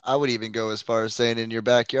even I would even go as far as saying in your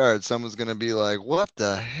backyard, someone's gonna be like, "What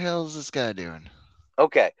the hell is this guy doing?"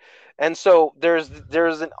 Okay. And so there's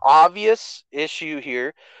an obvious issue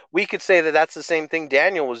here. We could say that that's the same thing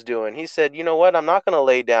Daniel was doing. He said, "You know what? I'm not going to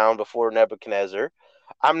lay down before Nebuchadnezzar.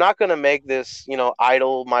 I'm not going to make this,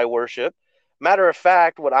 idol my worship. Matter of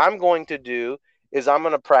fact, what I'm going to do is I'm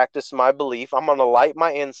going to practice my belief. I'm going to light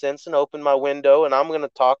my incense and open my window and I'm going to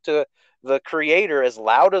talk to the creator as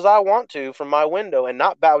loud as I want to from my window and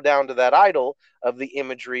not bow down to that idol of the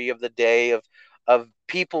imagery of the day of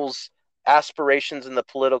people's aspirations and the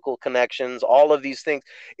political connections, all of these things.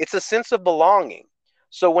 It's a sense of belonging.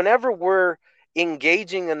 So whenever we're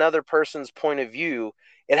engaging another person's point of view,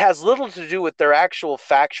 it has little to do with their actual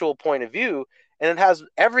factual point of view, and it has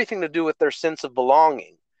everything to do with their sense of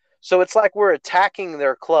belonging. So it's like we're attacking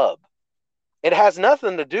their club. It has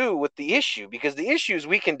nothing to do with the issue because the issues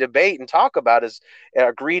we can debate and talk about is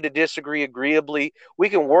agree to disagree agreeably. We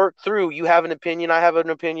can work through. You have an opinion, I have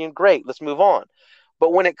an opinion. Great, let's move on.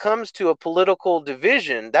 But when it comes to a political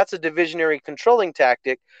division, that's a divisionary controlling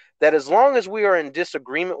tactic that as long as we are in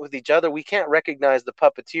disagreement with each other, we can't recognize the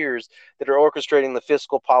puppeteers that are orchestrating the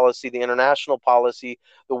fiscal policy, the international policy,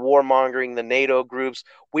 the warmongering, the NATO groups.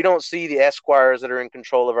 We don't see the esquires that are in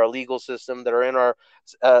control of our legal system, that are in our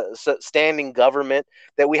standing government,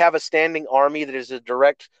 that we have a standing army that is a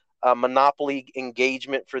direct monopoly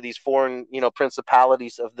engagement for these foreign,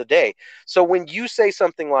 principalities of the day. So when you say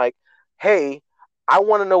something like, "Hey, I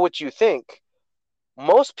want to know what you think,"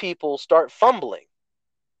 most people start fumbling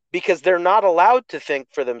because they're not allowed to think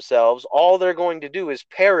for themselves. All they're going to do is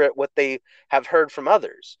parrot what they have heard from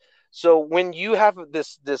others. So when you have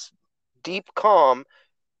this deep calm,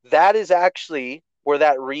 that is actually where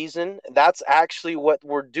that reason, that's actually what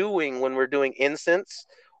we're doing when we're doing incense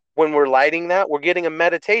When we're lighting that, we're getting a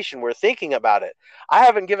meditation. We're thinking about it. I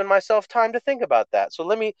haven't given myself time to think about that. So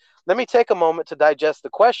let me take a moment to digest the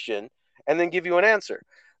question and then give you an answer.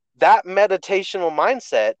 That meditational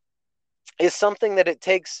mindset is something that it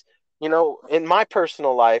takes, in my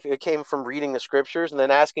personal life, it came from reading the scriptures and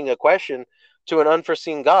then asking a question to an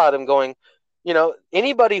unforeseen God and going,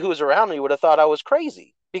 anybody who was around me would have thought I was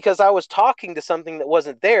crazy because I was talking to something that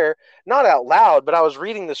wasn't there, not out loud, but I was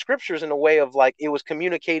reading the scriptures in a way of like it was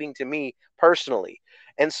communicating to me personally.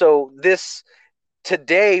 And so this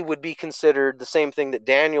today would be considered the same thing that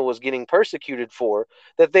Daniel was getting persecuted for,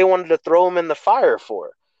 that they wanted to throw him in the fire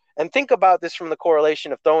for. And think about this from the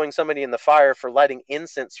correlation of throwing somebody in the fire for lighting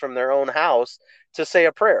incense from their own house to say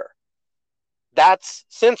a prayer. That's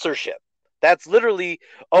censorship. That's literally,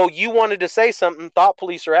 oh, you wanted to say something, thought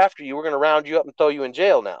police are after you, we're going to round you up and throw you in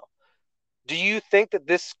jail now. Do you think that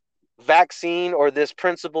this vaccine or this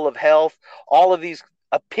principle of health, all of these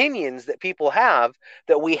opinions that people have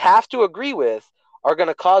that we have to agree with, are going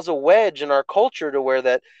to cause a wedge in our culture to where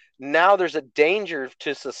that now there's a danger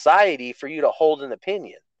to society for you to hold an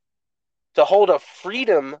opinion, to hold a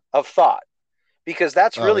freedom of thought? Because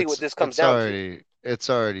that's Oh, really what this comes down to. it's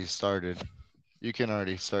already started. You can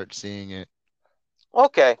already start seeing it.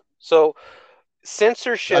 Okay, so I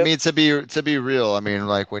censorship. mean, to be real, I mean,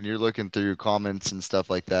 like when you're looking through comments and stuff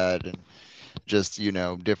like that, and just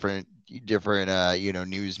different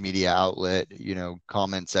news media outlet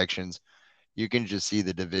comment sections, you can just see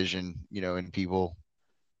the division in people.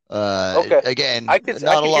 Okay, Again, I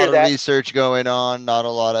not a could lot hear of that. research going on, not a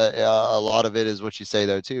lot of it is what you say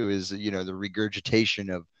though too, is the regurgitation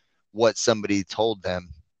of what somebody told them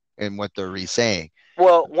and what they're re-saying.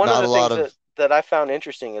 Well, one of Not the a lot things of that I found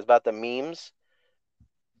interesting is about the memes.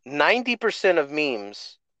 90% of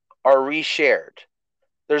memes are reshared.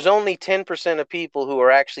 There's only 10% of people who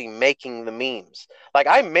are actually making the memes. Like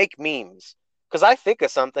I make memes because I think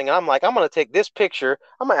of something and I'm like, I'm going to take this picture,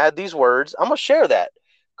 I'm going to add these words, I'm going to share that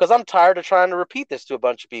because I'm tired of trying to repeat this to a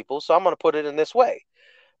bunch of people. So I'm going to put it in this way.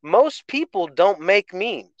 Most people don't make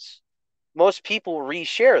memes. Most people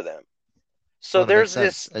reshare them. So Well, it makes there's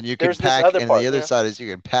sense. this And you can there's this pack, other and the part, other side is you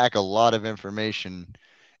can pack a lot of information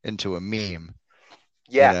into a meme,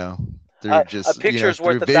 you Yeah. know, through A just, picture is through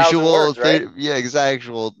worth a thousand visual, words, right? yeah,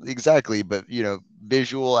 exactly. But,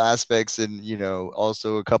 visual aspects and,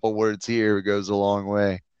 also a couple words here goes a long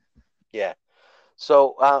way. Yeah.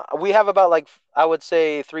 So we have about like I would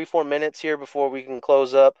say 3 4 minutes here before we can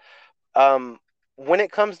close up. Um, when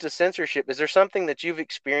it comes to censorship, is there something that you've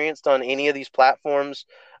experienced on any of these platforms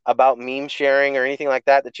about meme sharing or anything like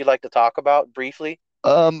that that you'd like to talk about briefly?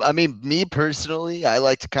 I mean, me personally, I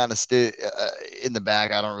like to kind of stay in the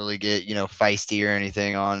back. I don't really get, feisty or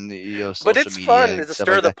anything on, But social it's fun media, to stuff stir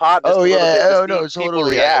like the that. pot just Oh a little bit yeah, to oh see no, people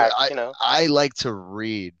totally. react. I like to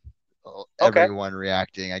read Okay. everyone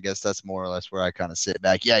reacting. I guess that's more or less where I kind of sit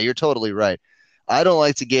back. Yeah, you're totally right. I don't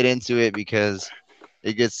like to get into it because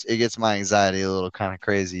it gets my anxiety a little kind of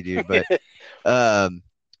crazy, dude. But um,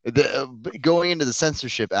 going into the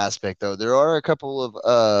censorship aspect, though, there are a couple of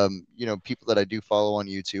people that I do follow on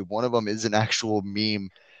YouTube. One of them is an actual meme.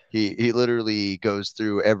 He literally goes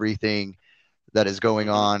through everything that is going hmm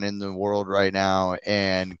on in the world right now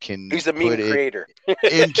and can He's a put meme it creator.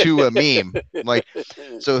 into a meme. Like,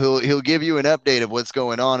 so he'll give you an update of what's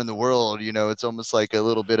going on in the world. It's almost like a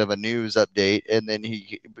little bit of a news update, and then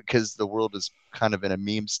because the world is kind of in a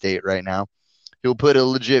meme state right now, he'll put a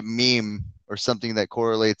legit meme or something that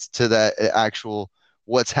correlates to that actual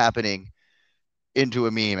what's happening into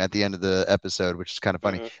a meme at the end of the episode, which is kind of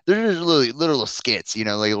funny. hmm There's just little skits, like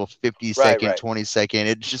a little 50 Right, second, right. 20 second.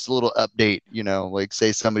 It's just a little update, like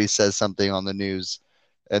say somebody says something on the news,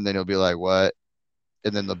 and then he'll be like, "What?"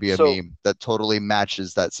 And then there'll be a So meme that totally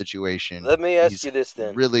matches that situation. let me ask He's you this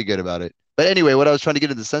then. really good about it. But anyway, what I was trying to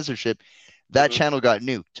get into censorship, that hmm channel got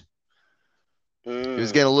nuked. It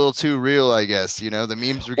was getting a Mm. little too real, I guess. The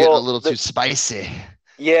memes were getting a Well, little too spicy.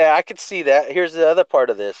 yeah, I could see that. Here's the other part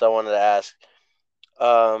of this I wanted to ask.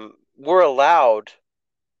 We're allowed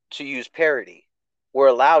to use parody. We're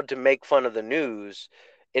allowed to make fun of the news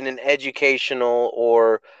in an educational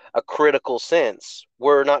or a critical sense.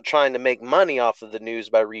 We're not trying to make money off of the news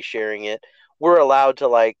by resharing it. We're allowed to,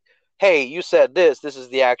 like, hey, you said this, this is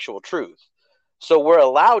the actual truth. So we're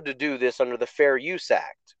allowed to do this under the Fair Use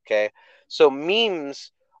Act, okay? So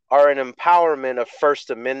memes are an empowerment of First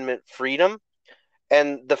Amendment freedom,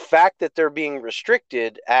 and the fact that they're being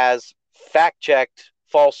restricted as fact checked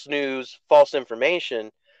false news, false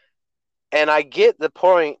information. And I get the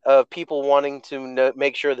point of people wanting to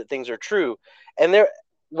make sure that things are true. And there,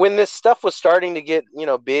 when this stuff was starting to get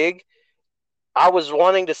big, I was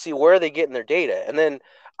wanting to see where are they getting their data. And then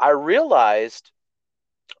I realized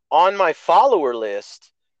on my follower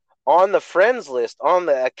list, on the friends list, on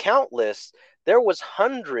the account list, there was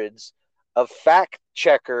hundreds of fact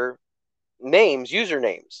checker names,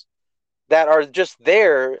 usernames that are just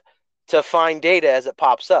there to find data as it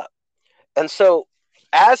pops up. And so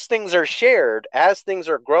as things are shared, as things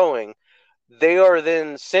are growing, they are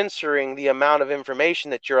then censoring the amount of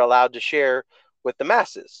information that you're allowed to share with the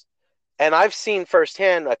masses. And I've seen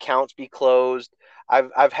firsthand accounts be closed.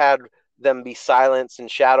 I've had them be silenced and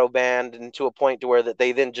shadow banned, and to a point to where that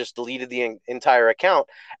they then just deleted the entire account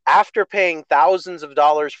after paying thousands of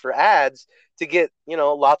dollars for ads to get,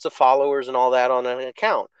 lots of followers and all that on an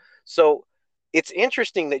account. So it's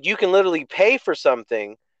interesting that you can literally pay for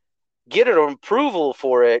something, get an approval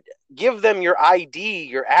for it, give them your ID,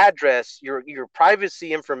 your address, your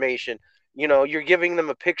privacy information. You're giving them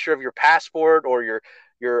a picture of your passport or your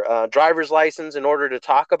driver's license in order to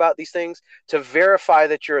talk about these things, to verify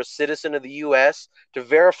that you're a citizen of the U.S., to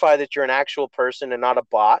verify that you're an actual person and not a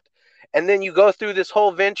bot. And then you go through this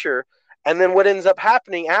whole venture, and then what ends up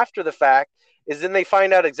happening after the fact is then they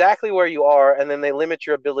find out exactly where you are, and then they limit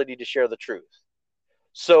your ability to share the truth.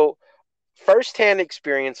 So firsthand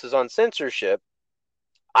experiences on censorship.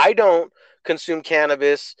 I don't consume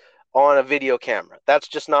cannabis on a video camera. That's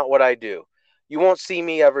just not what I do. You won't see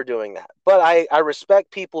me ever doing that. But I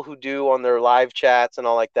respect people who do on their live chats and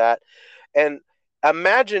all like that. And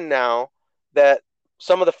imagine now that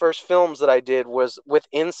some of the first films that I did was with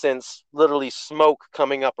incense, literally smoke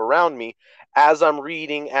coming up around me as I'm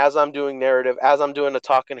reading, as I'm doing narrative, as I'm doing a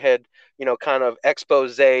talking head, kind of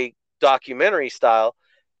expose documentary style.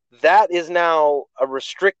 That is now a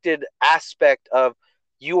restricted aspect of,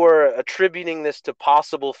 you are attributing this to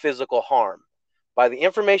possible physical harm by the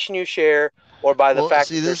information you share or by the Well, fact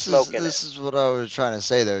see, that there's this is smoke in it. this is what I was trying to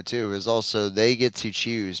say though too, is also they get to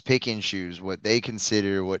choose, pick and choose what they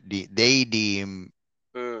consider what they deem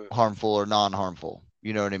Mm, harmful or non-harmful.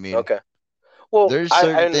 You know what I mean? okay. Well, There's I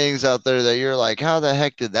certain and things out there that you're like, how the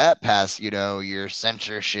heck did that pass, your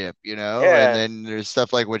censorship, And yeah, then there's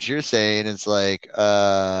stuff like what you're saying. It's like,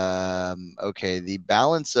 okay, the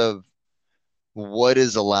balance of what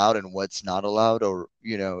is allowed and what's not allowed, or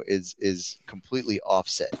is completely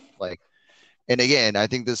offset. Like, and again, I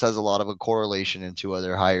think this has a lot of a correlation into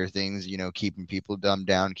other higher things, keeping people dumbed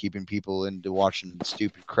down, keeping people into watching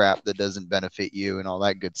stupid crap that doesn't benefit you and all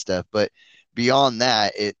that good stuff. But beyond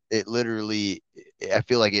that, it literally, I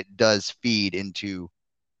feel like it does feed into,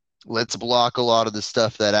 let's block a lot of the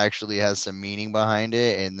stuff that actually has some meaning behind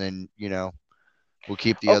it, and then, we'll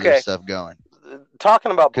keep the other okay. stuff going.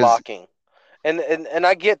 Talking about Because blocking, and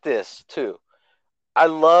I get this too. I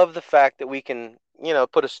love the fact that we can,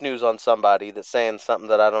 put a snooze on somebody that's saying something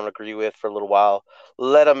that I don't agree with for a little while.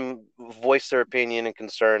 Let them voice their opinion and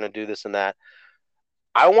concern and do this and that.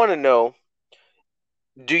 I want to know,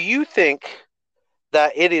 do you think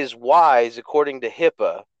that it is wise, according to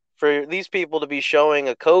HIPAA, for these people to be showing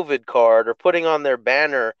a COVID card or putting on their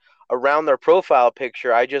banner around their profile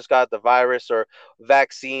picture, I just got the virus or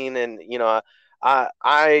vaccine, and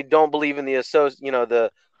I don't believe in the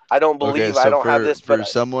the I don't okay, believe, I so don't have for this, but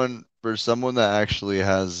someone that actually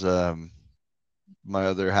has my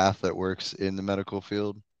other half that works in the medical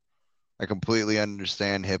field, I completely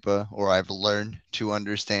understand HIPAA, or I've learned to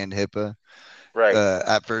understand HIPAA. right,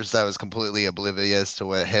 At first, I was completely oblivious to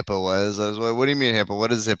what HIPAA was. I was like, "What do you mean HIPAA?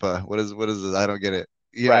 What is HIPAA? What is this? I don't get it."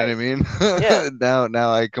 You know what I right, yeah, mean?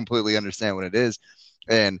 Now I completely understand what it is,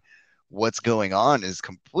 and what's going on is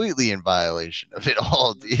completely in violation of it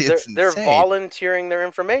all. they're It's they're insane. volunteering their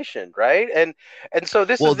information, right? And so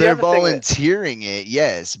this Well, is the they're other thing that, volunteering it,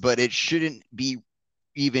 yes, but it shouldn't be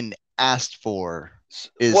even asked for,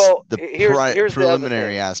 is well, the here's the other preliminary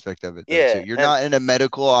thing, aspect of it though too. yeah, You're and not in a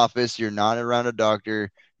medical office, you're not around a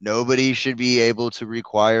doctor. Nobody should be able to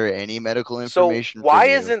require any medical so information why from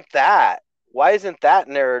you. isn't that,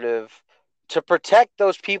 narrative to protect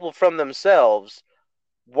those people from themselves?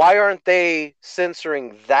 Why aren't they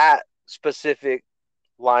censoring that specific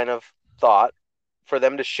line of thought for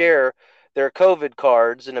them to share their COVID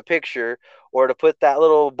cards in a picture or to put that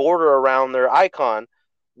little border around their icon?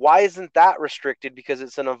 Why isn't that restricted? Because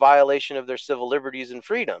it's in a violation of their civil liberties and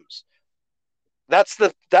freedoms. That's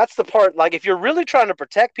the part. Like, if you're really trying to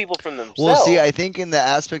protect people from Well, see, I themselves, think in the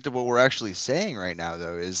aspect of what we're actually saying right now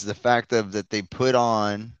though is the fact of that they put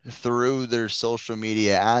on through their social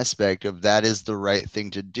media aspect of that is the right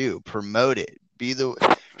thing to do. Promote it.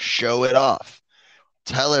 Show it off.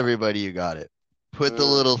 Tell everybody you got it. Put the mm,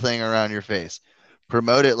 little thing around your face.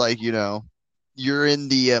 Promote it like, you're in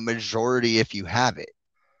the majority if you have it.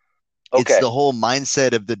 It's okay, the whole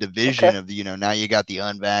mindset of the okay, division of the, now you got the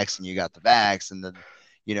unvax and you got the vax, and the,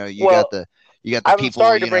 Well, you got the I'm people,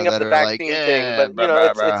 sorry to bring up that the are like, vaccine thing, yeah, but blah,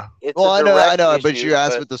 blah, blah. it's Well, a I direct know, but issue. you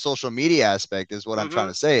asked But with the social media aspect is what I'm trying hmm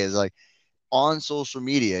to say is like on social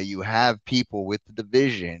media, you have people with the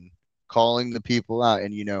division calling the people out,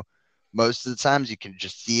 and most of the times you can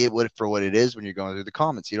just see it for what it is when you're going through the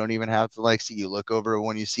comments. You don't even have to like see. You look over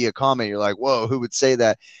when you see a comment, you're like, "Whoa, who would say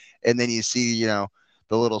that?" And then you see,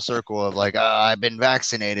 the little circle of like, I've been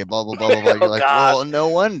vaccinated, blah blah blah blah blah. oh You're like, well, gosh, no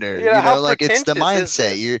wonder. how Like it's the pretentious is mindset.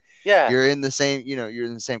 this? Yeah. You're in the same, you're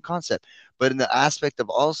in the same concept. But in the aspect of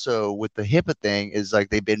also with the HIPAA thing is like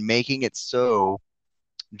they've been making it so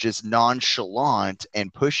just nonchalant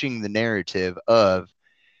and pushing the narrative of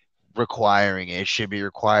requiring it. It should be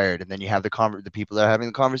required, and then you have the people that are having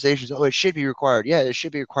the conversations. Oh, it should be required. Yeah, it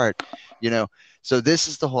should be required. You know, so this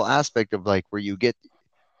is the whole aspect of like where you get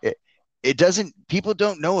it. It doesn't. People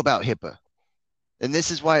don't know about HIPAA. And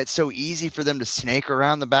this is why it's so easy for them to snake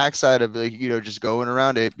around the backside of like, just going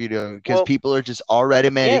around it, because Well, people are just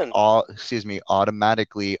again,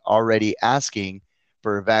 automatically already asking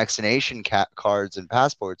for vaccination cards and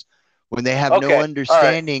passports when they have no okay, all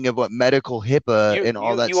right. understanding of what medical HIPAA and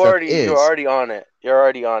all that stuff You're is. already on it. You're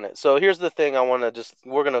already on it. So here's the thing. I want to just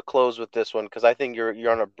we're gonna close with this one because I think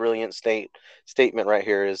you're on a brilliant statement right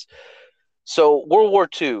here. Is So World War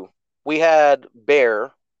II, we had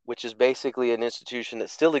Bayer, which is basically an institution that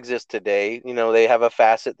still exists today. They have a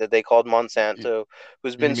facet that they called You, Monsanto,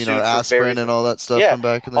 who's you been mean our sued for aspirin various. and all that stuff Yeah, from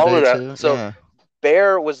back in the all day of that. too? So Yeah.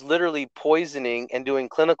 Bayer was literally poisoning and doing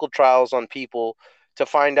clinical trials on people to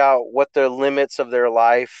find out what the limits of their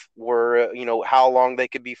life were, how long they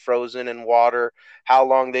could be frozen in water, how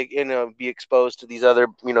long they, be exposed to these other,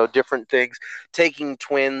 different things, taking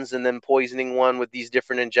twins and then poisoning one with these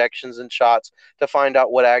different injections and shots to find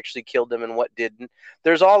out what actually killed them and what didn't.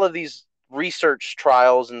 There's all of these research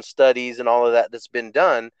trials and studies and all of that that's been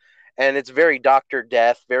done. And it's very doctor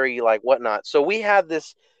death, very like whatnot. So we had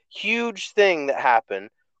this huge thing that happened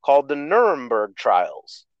called the Nuremberg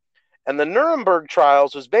trials. And the Nuremberg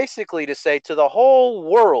trials was basically to say to the whole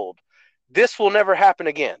world, this will never happen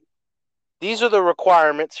again. These are the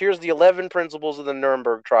requirements. Here's the 11 principles of the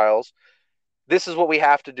Nuremberg trials. This is what we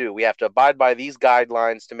have to do. We have to abide by these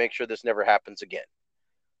guidelines to make sure this never happens again.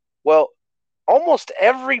 Well, almost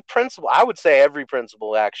every principle, I would say every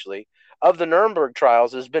principle actually, of the Nuremberg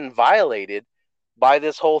trials has been violated by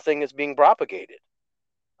this whole thing that's being propagated.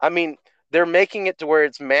 I mean, they're making it to where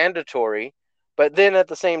it's mandatory, but then at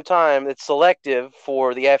the same time, it's selective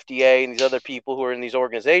for the FDA and these other people who are in these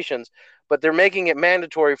organizations, but they're making it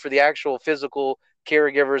mandatory for the actual physical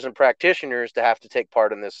caregivers and practitioners to have to take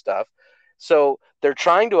part in this stuff. So they're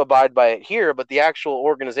trying to abide by it here, but the actual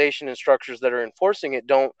organization and structures that are enforcing it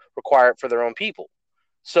don't require it for their own people.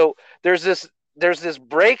 So there's this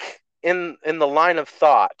break in the line of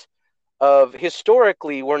thought of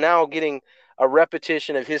historically we're now getting a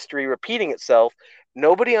repetition of history repeating itself.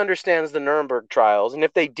 Nobody understands the Nuremberg trials, and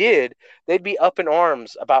if they did, they'd be up in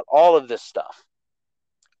arms about all of this stuff.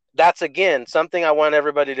 That's again something I want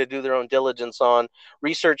everybody to do their own diligence on,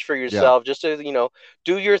 research for Yeah. yourself, just to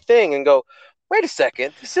do your thing and go. Wait a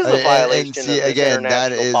second, this is a And violation see of this again,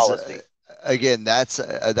 international policy.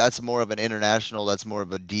 that's more of an international, that's more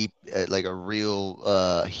of a deep, like a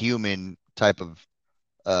real human type of,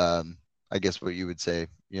 um I guess what you would say,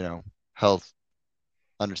 health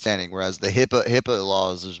understanding, whereas the HIPAA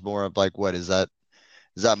laws is more of like, what is that?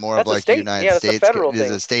 Is that more of That's a like the state. United Yeah, that's a States? federal Is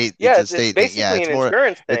thing. a state? Yeah, It's a it's state thing. Yeah, basically it's an more.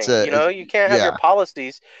 insurance It's thing. You can't have your yeah,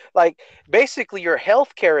 policies like basically your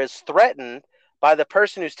health care is threatened by the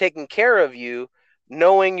person who's taking care of you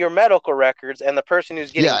knowing your medical records and the person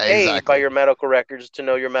who's getting yeah, paid by exactly. your medical records to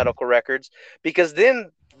know your medical records because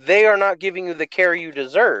then they are not giving you the care you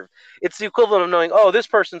deserve. It's the equivalent of knowing, oh, this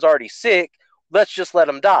person's already sick, let's just let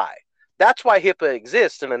them die. That's why HIPAA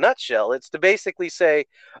exists in a nutshell. It's to basically say,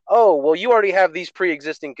 oh, well, you already have these pre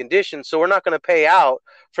existing conditions, so we're not going to pay out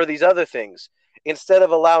for these other things instead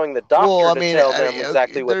of allowing the Well, doctor I to mean, tell them okay,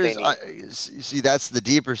 exactly what they there's, need. see, that's the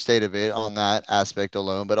deeper state of it on that aspect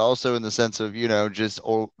alone, but also in the sense of, just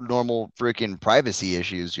normal freaking privacy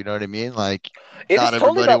issues. You know what I mean? Like, It is not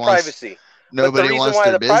totally everybody about wants, privacy. But the nobody reason wants why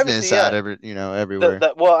their the privacy, business out yeah, everywhere.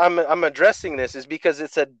 well, I'm addressing this is because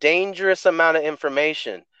it's a dangerous amount of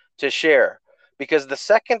information to share. Because the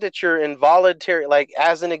second that you're involuntary, like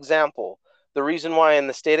as an example, the reason why in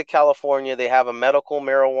the state of California they have a medical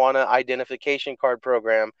marijuana identification card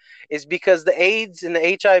program is because the AIDS and the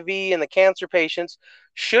HIV and the cancer patients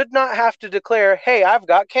should not have to declare, "Hey, I've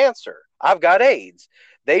got cancer. I've got AIDS."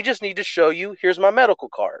 They just need to show you, "Here's my medical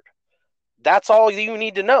card." That's all you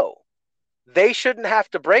need to know. They shouldn't have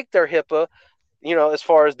to break their HIPAA as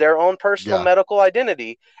far as their own personal Yeah, medical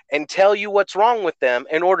identity, and tell you what's wrong with them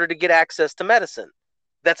in order to get access to medicine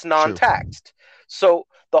that's true. non-taxed. So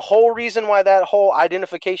the whole reason why that whole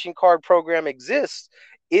identification card program exists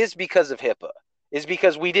is because of HIPAA. Is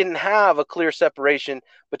because we didn't have a clear separation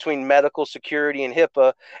between medical security and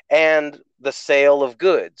HIPAA and the sale of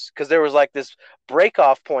goods, because there was like this break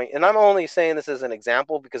off point. And I'm only saying this as an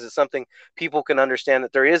example because it's something people can understand,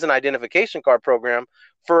 that there is an identification card program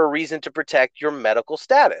for a reason to protect your medical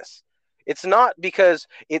status. It's not because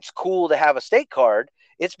it's cool to have a state card.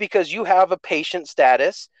 It's because you have a patient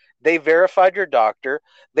status. They verified your doctor.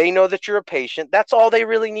 They know that you're a patient. That's all they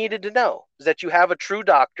really needed to know, is that you have a true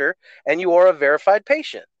doctor and you are a verified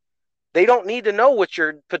patient. They don't need to know what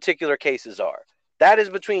your particular cases are. That is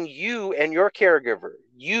between you and your caregiver,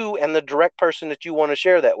 you and the direct person that you want to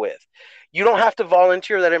share that with. You don't have to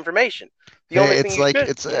volunteer that information. The only Hey, thing it's you like should,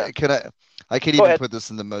 it's yeah, can I could go even ahead. put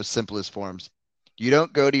this in the most simplest forms. You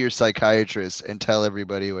don't go to your psychiatrist and tell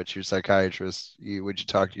everybody what you talk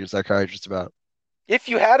to your psychiatrist about. If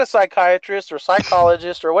you had a psychiatrist or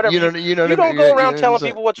psychologist or whatever, You know what you I mean? don't go You around know what I'm telling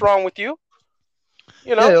saying? people what's wrong with you.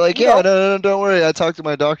 Yeah, you're like, You yeah, don't. no, don't worry. I talked to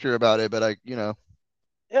my doctor about it, but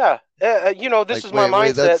Yeah, this like, is my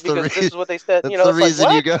wait, mindset because this is what they said. that's the It's like,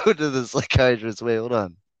 reason you what? go to the psychiatrist. Wait, hold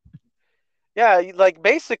on. Yeah, like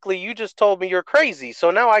basically you just told me you're crazy,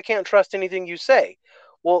 so now I can't trust anything you say.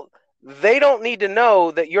 Well, they don't need to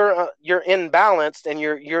know that you're imbalanced, and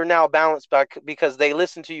you're now balanced because they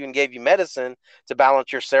listened to you and gave you medicine to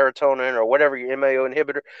balance your serotonin or whatever, your MAO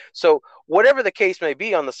inhibitor. So whatever the case may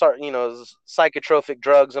be on the psychotropic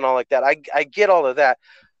drugs and all like that, I get all of that.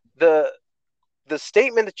 The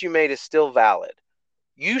statement that you made is still valid.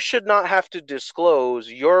 You should not have to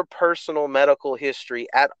disclose your personal medical history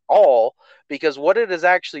at all, because what it is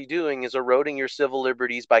actually doing is eroding your civil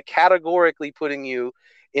liberties by categorically putting you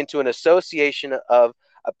into an association of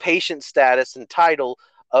a patient status and title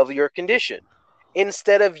of your condition,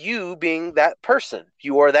 instead of you being that person.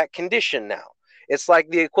 You are that condition now. It's like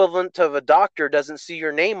the equivalent of a doctor doesn't see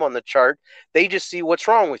your name on the chart, they just see what's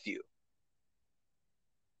wrong with you,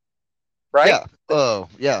 right? Yeah. Oh,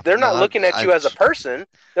 yeah. They're No, not looking at you as a person.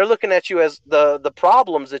 They're looking at you as the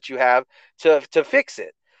problems that you have to fix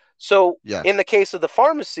it. So yeah. in the case of the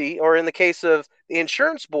pharmacy, or in the case of the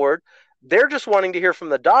insurance board, they're just wanting to hear from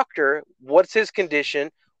the doctor, what's his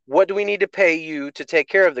condition, what do we need to pay you to take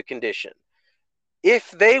care of the condition.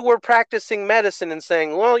 If they were practicing medicine and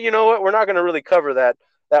saying, well, you know what, we're not going to really cover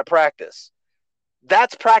that practice,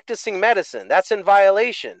 that's practicing medicine. That's in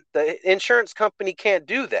violation. The insurance company can't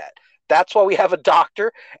do that. That's why we have a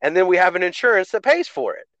doctor, and then we have an insurance that pays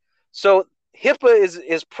for it. So HIPAA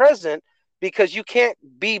is present because you can't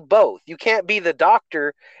be both. You can't be the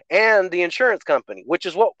doctor and the insurance company, which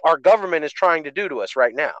is what our government is trying to do to us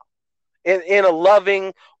right now. In a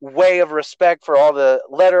loving way of respect for all the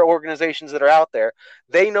letter organizations that are out there.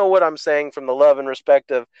 They know what I'm saying from the love and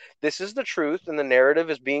respect of, this is the truth, and the narrative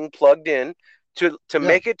is being plugged in to Yeah.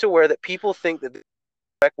 make it to where that people think that the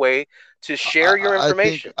correct way to share your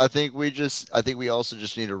information. I think we also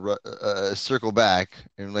just need to circle back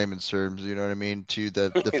in layman's terms. You know what I mean? To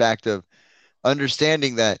the fact of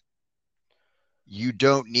understanding that you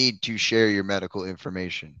don't need to share your medical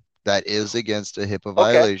information. That is against a HIPAA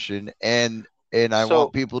Okay, violation, and I want so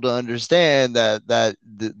people to understand that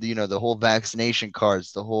the whole vaccination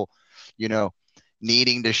cards, the whole you know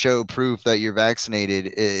needing to show proof that you're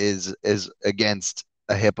vaccinated is against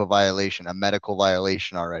a HIPAA violation, a medical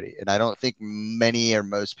violation already. And I don't think many or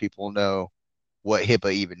most people know what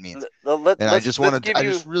HIPAA even means. And let's give I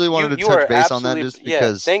just you, really wanted to you touch are base on that absolutely, just yeah,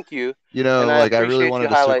 because thank you, and I like I really appreciate you wanted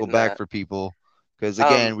to circle highlighting back that. for people because Um,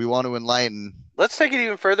 again, we want to enlighten. let's take it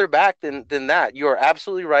even further back than that. You are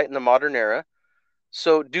absolutely right in the modern era.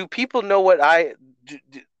 So, do people know what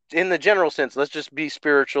in the general sense? Let's just be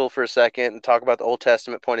spiritual for a second and talk about the Old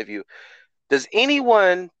Testament point of view. Does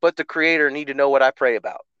anyone but the Creator need to know what I pray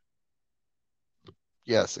about?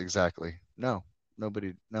 Yes, exactly. No,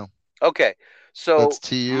 nobody. No, Okay, that's so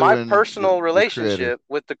to you my and personal the creator. relationship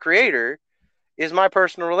with the Creator is my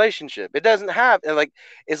personal relationship. It doesn't have, and like,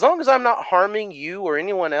 as long as I'm not harming you or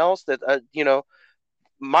anyone else, that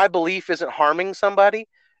my belief isn't harming somebody.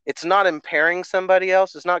 It's not impairing somebody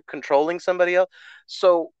else. It's not controlling somebody else.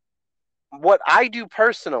 So what I do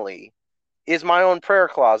personally is my own prayer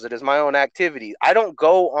closet, is my own activity. I don't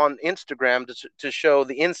go on Instagram to show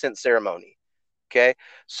the incense ceremony. Okay.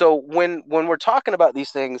 So when we're talking about these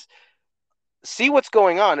things, see what's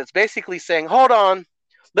going on. It's basically saying, hold on,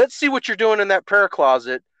 let's see what you're doing in that prayer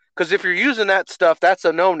closet. Because if you're using that stuff, that's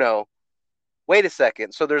a no no. wait a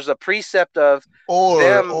second. So there's a precept of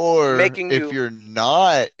them Or making you. if you're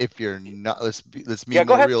not, let's be Yeah,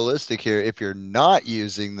 go more ahead. realistic here. If you're not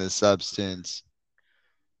using this substance,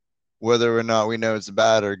 whether or not we know it's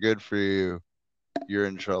bad or good for you, you're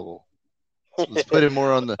in trouble. Let's put it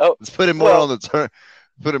more on the. Oh, Let's put it more on well, the turn.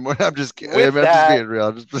 Put it more. I'm just. with I'm just that, being real.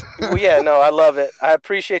 I'm just. well, yeah, no, I love it. I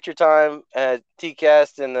appreciate your time at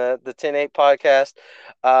TCast and the 10-8 podcast.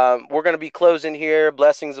 We're going to be closing here.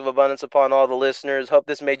 Blessings of abundance upon all the listeners. Hope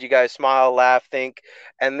this made you guys smile, laugh, think.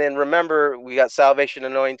 And then remember, we got Salvation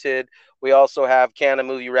Anointed. We also have Can a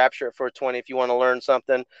Movie Rapture at 420 if you want to learn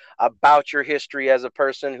something about your history as a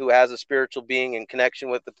person who has a spiritual being in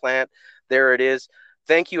connection with the plant. There it is.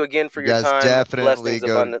 Thank you again for You your guys time. Blessings,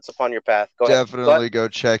 abundance upon your path. Go ahead. Go ahead. definitely go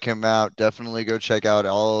check him out. Definitely go check out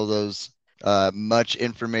all of those much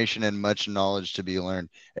information and much knowledge to be learned.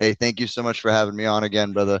 Hey, thank you so much for having me on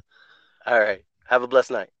again, brother. All right. Have a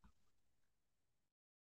blessed night.